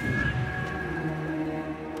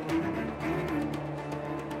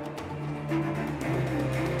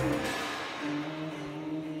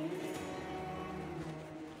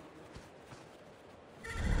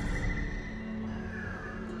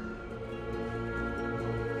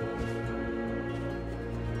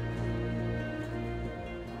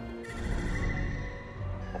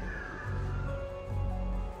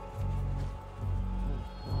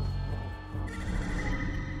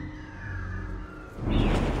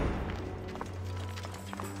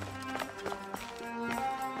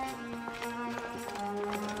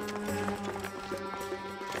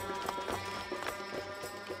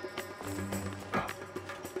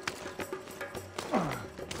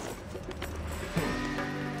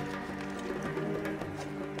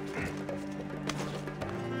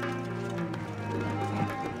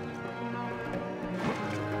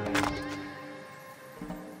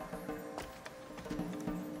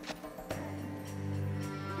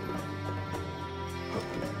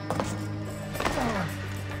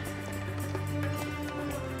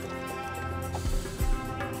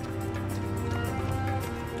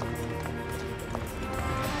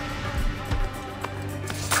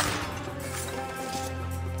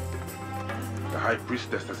 The High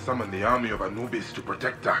Priestess has summoned the army of Anubis to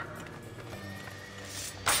protect her.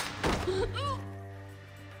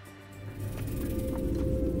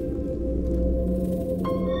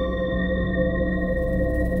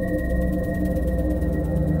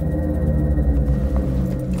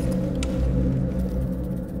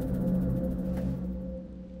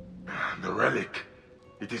 The relic.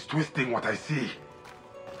 It is twisting what I see.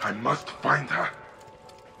 I must find her.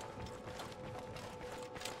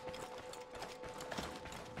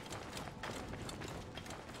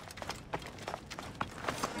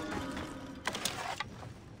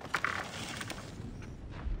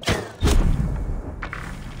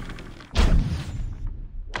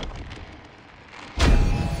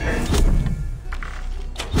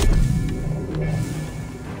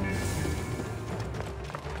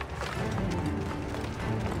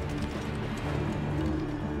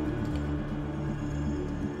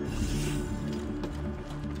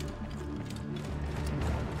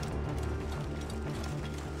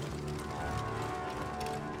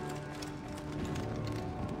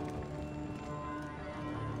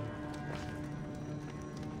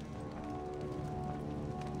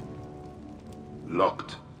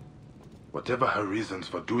 Locked. Whatever her reasons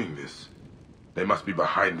for doing this, they must be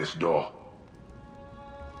behind this door.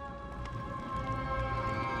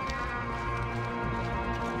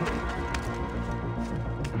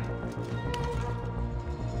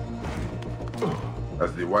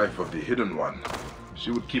 As the wife of the Hidden One,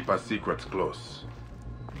 she would keep her secrets close.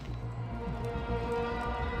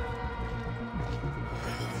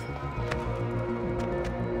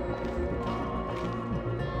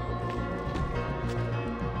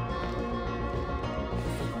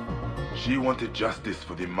 She wanted justice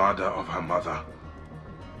for the murder of her mother,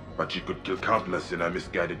 but she could kill countless in her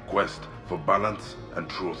misguided quest for balance and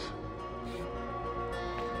truth.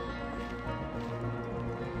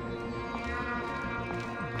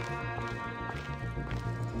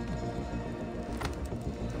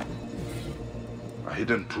 A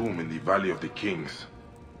hidden tomb in the Valley of the Kings.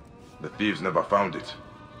 The thieves never found it.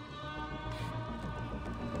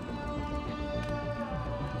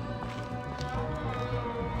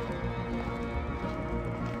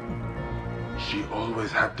 She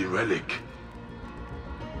always had the relic.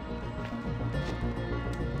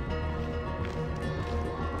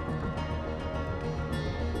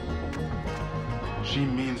 She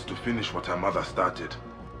means to finish what her mother started.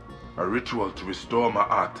 A ritual to restore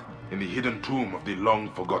Ma'at in the hidden tomb of the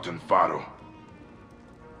long-forgotten Pharaoh.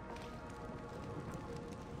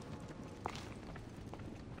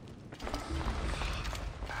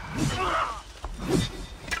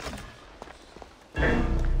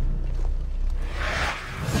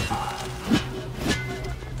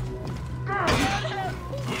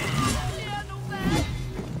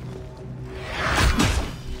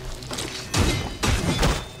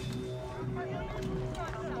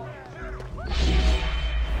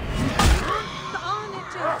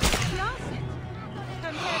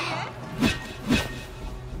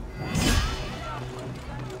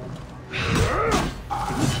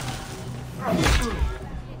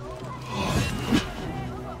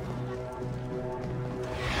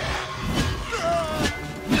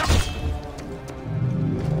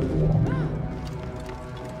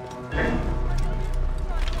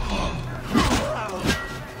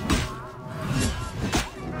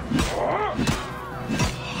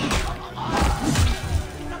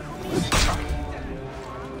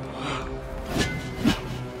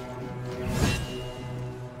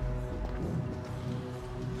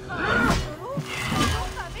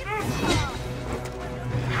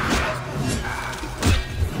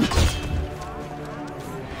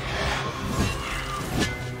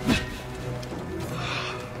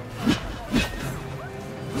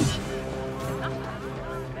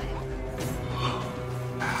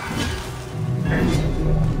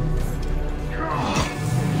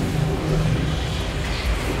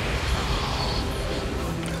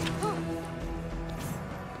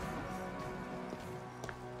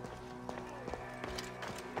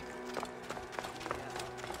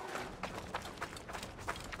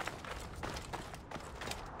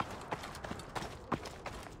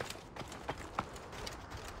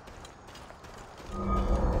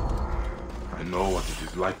 I know what it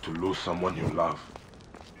is like to lose someone you love.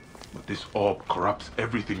 But this orb corrupts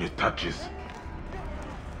everything it touches.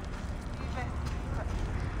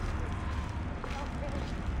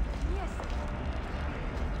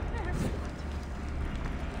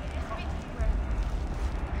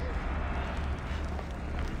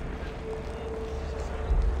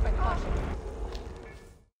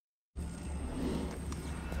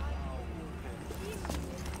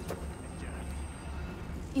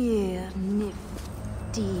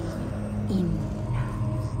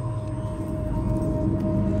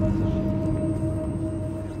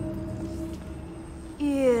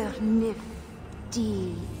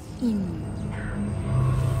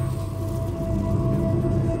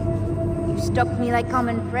 Stalk me like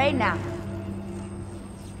common prey now.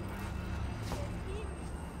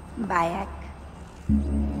 Bayek.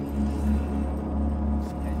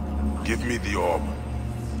 Give me the orb.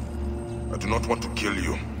 I do not want to kill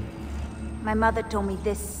you. My mother told me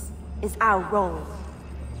this is our role.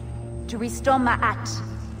 To restore Ma'at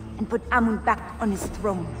and put Amun back on his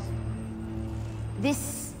throne.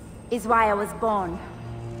 This is why I was born.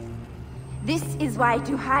 This is why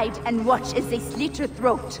to hide and watch as they slit her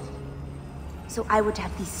throat. So I would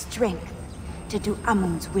have the strength to do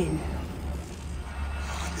Amun's will.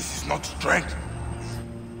 This is not strength.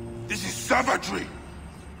 This is savagery.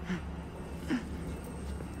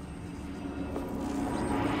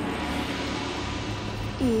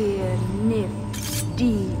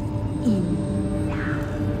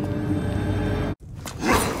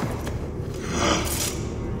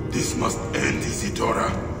 This must end,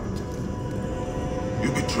 Isidora.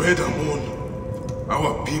 You betrayed Amun,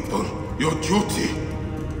 our people, your duty.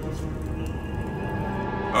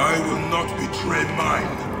 I will not betray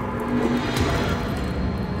mine.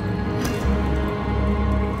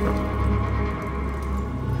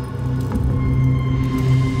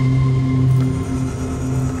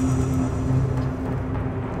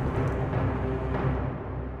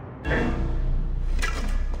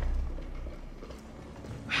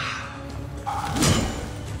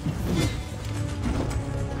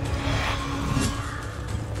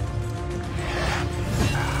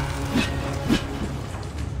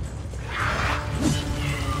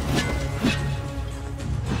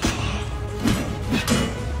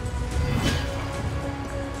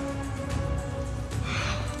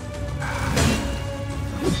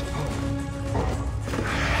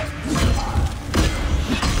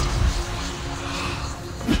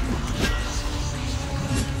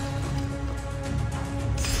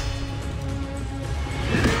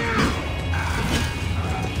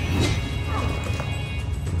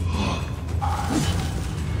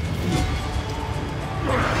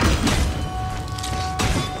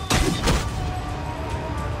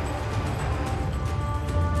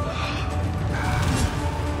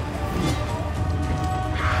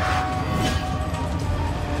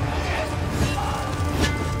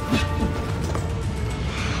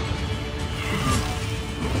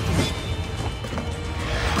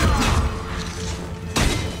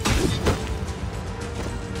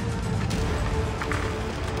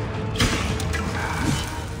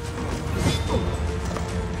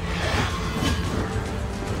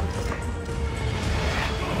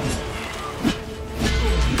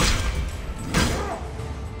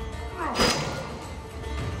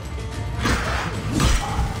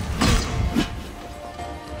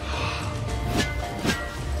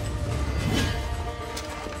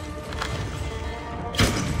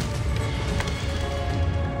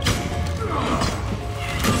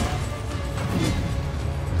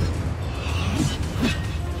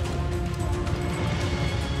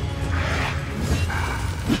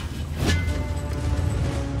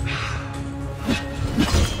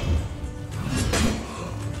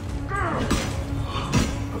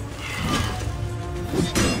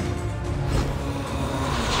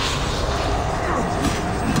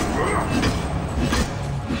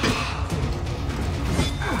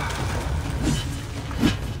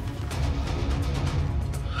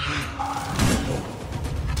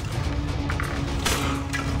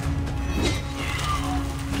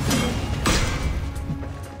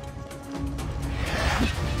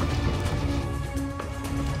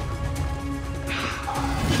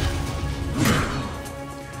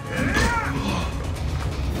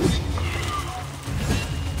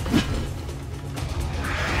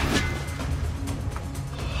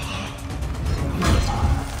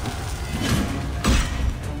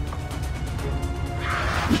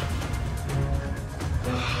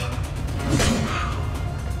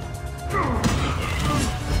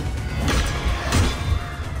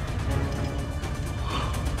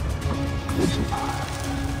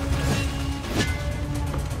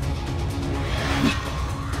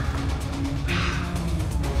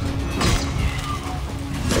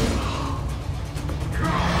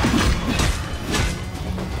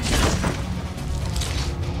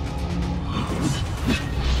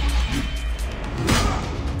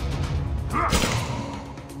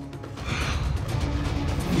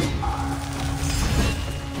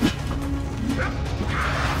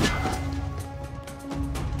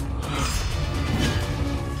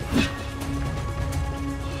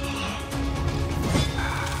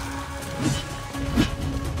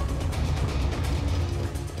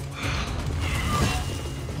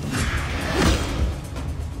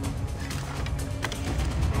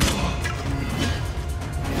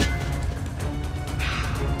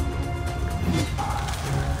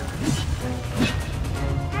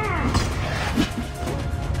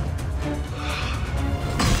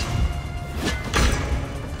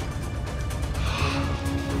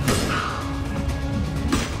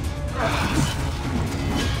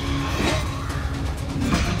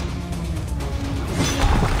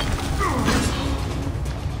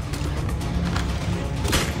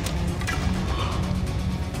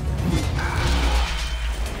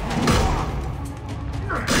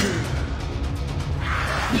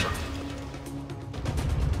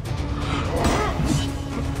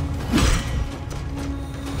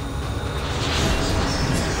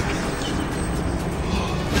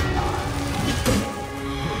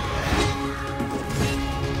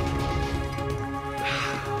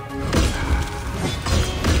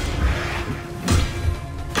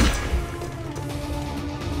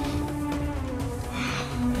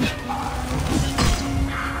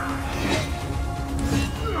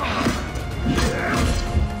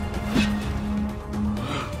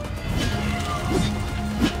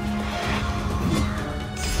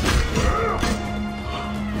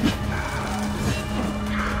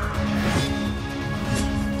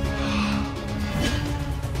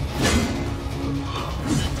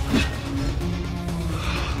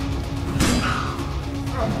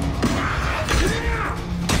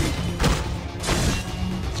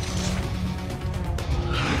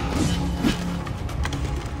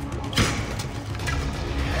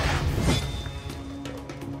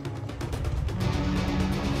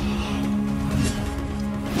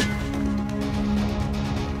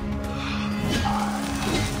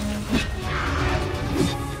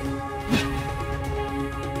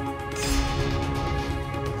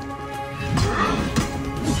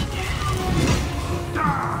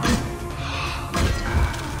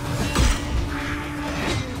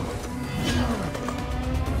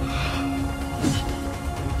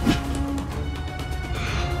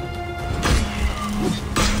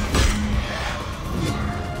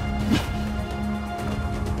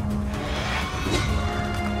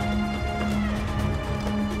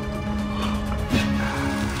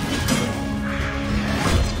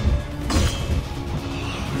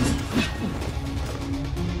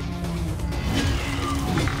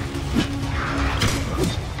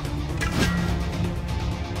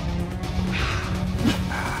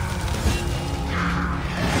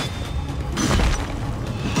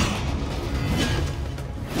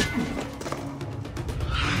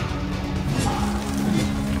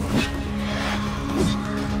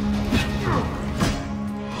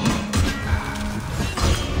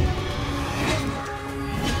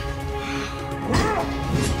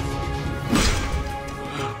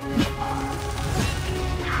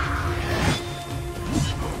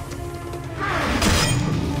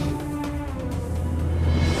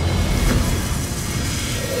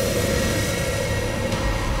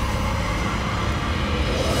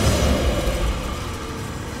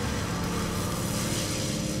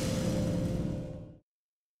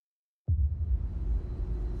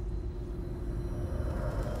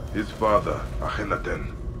 His father,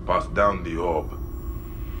 Akhenaten, passed down the orb.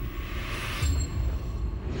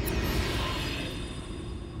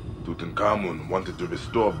 Tutankhamun wanted to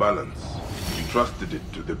restore balance. He trusted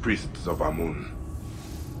it to the priests of Amun.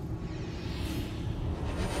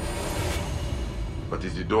 But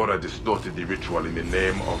Isidora distorted the ritual in the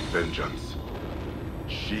name of vengeance.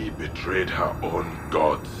 She betrayed her own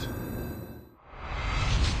gods.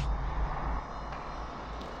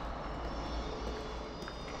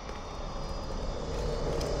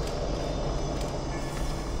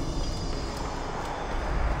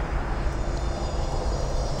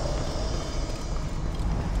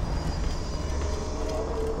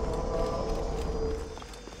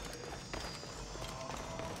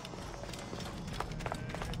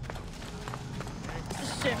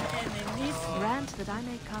 Grant that I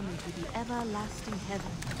may come into the everlasting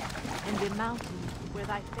heaven, and the mountain where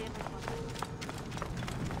thy favorite one.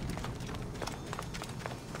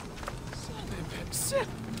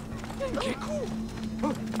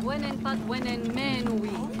 Wenen pat wenen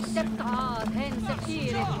menui, septa hen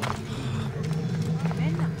septire.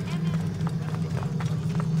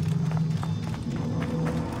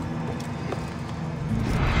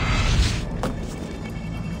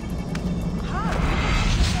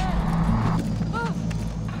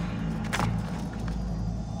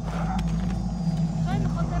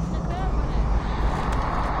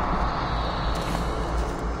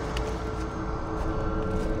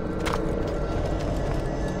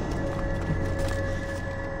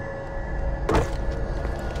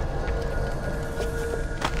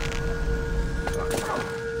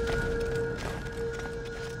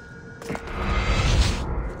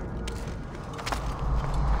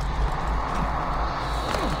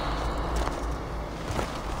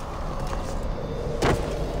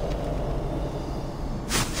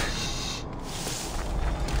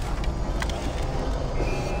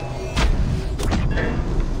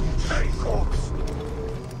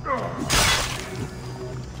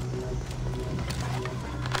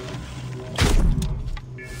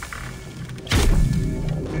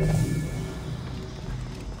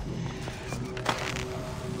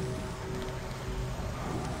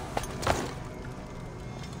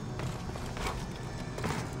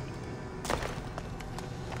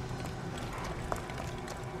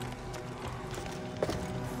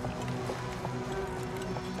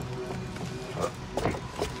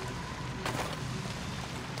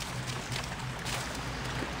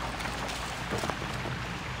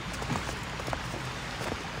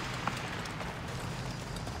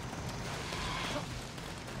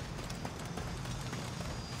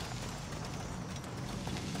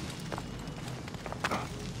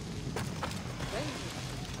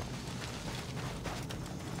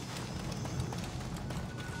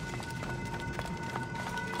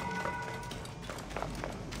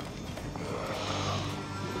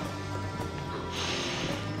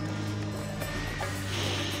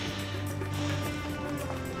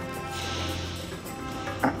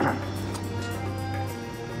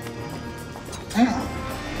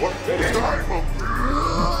 What time of...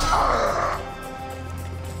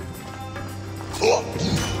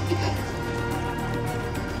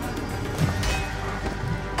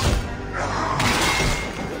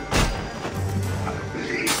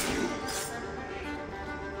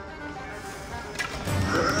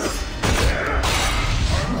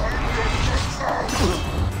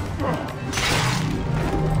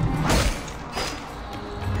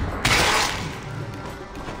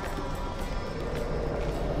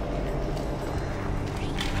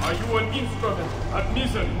 Are you an instrument at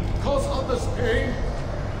misery? Cause others pain?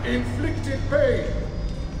 Inflicted pain?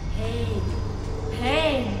 Pain,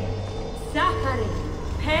 pain, suffering,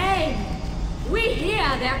 pain. We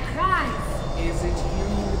hear their cries. Is it you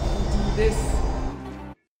who do this?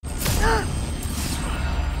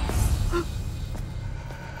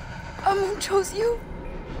 Amun chose you.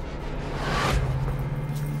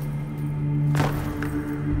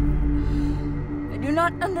 I do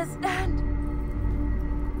not understand.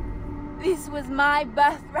 This was my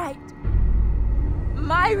birthright.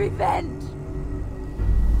 My revenge.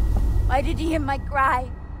 Why did he hear my cry?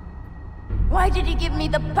 Why did he give me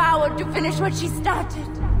the power to finish what she started?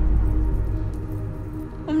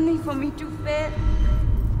 Only for me to fail.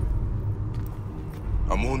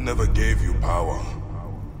 Amun never gave you power.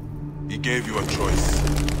 He gave you a choice.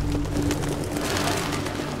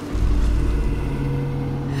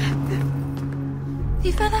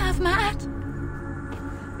 The feather of my heart.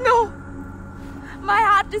 No! My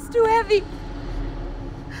heart is too heavy.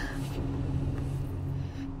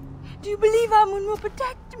 Do you believe Amun will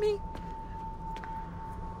protect me?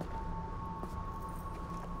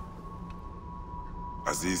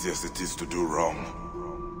 As easy as it is to do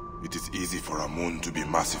wrong, it is easy for a moon to be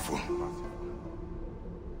merciful.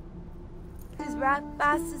 His wrath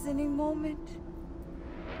passes any moment.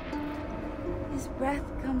 His breath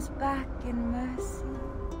comes back in mercy.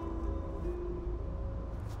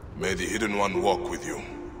 May the Hidden One walk with you.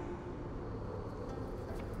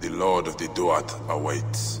 The Lord of the Duat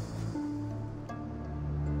awaits.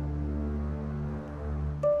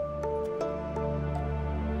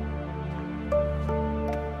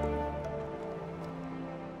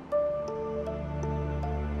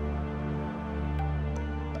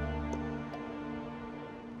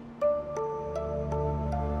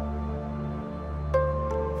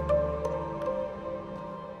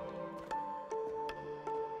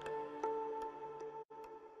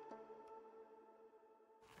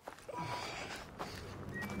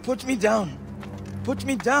 Put me down. Put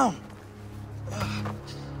me down.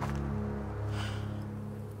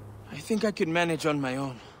 I think I could manage on my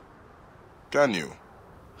own. Can you?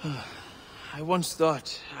 I once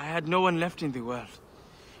thought I had no one left in the world.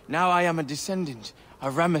 Now I am a descendant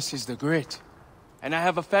of Ramesses the Great. And I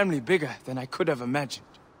have a family bigger than I could have imagined.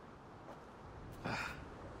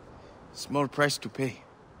 Small price to pay.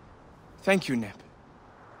 Thank you, Neb.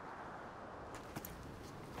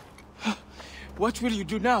 What will you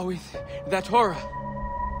do now with that horror?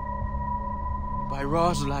 By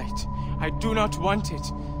Ra's light, I do not want it.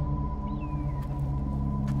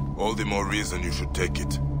 All the more reason you should take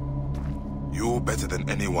it. You, better than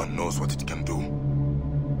anyone, knows what it can do.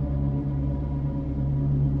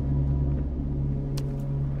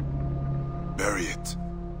 Bury it,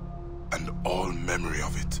 and all memory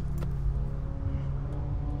of it.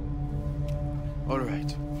 All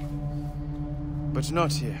right. But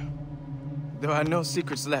not here. There are no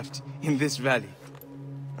secrets left in this valley.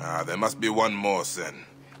 There must be one more, Sen.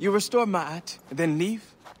 You restore Ma'at, then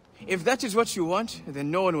leave? If that is what you want,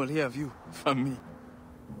 then no one will hear of you from me.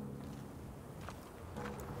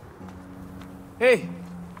 Hey,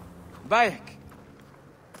 Bayek.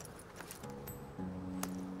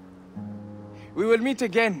 We will meet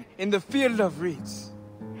again in the Field of Reeds.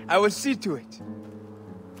 I will see to it.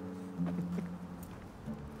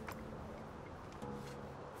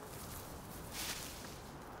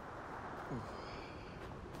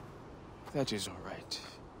 That is all right.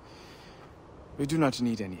 We do not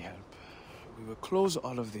need any help. We will close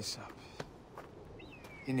all of this up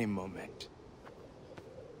in a moment.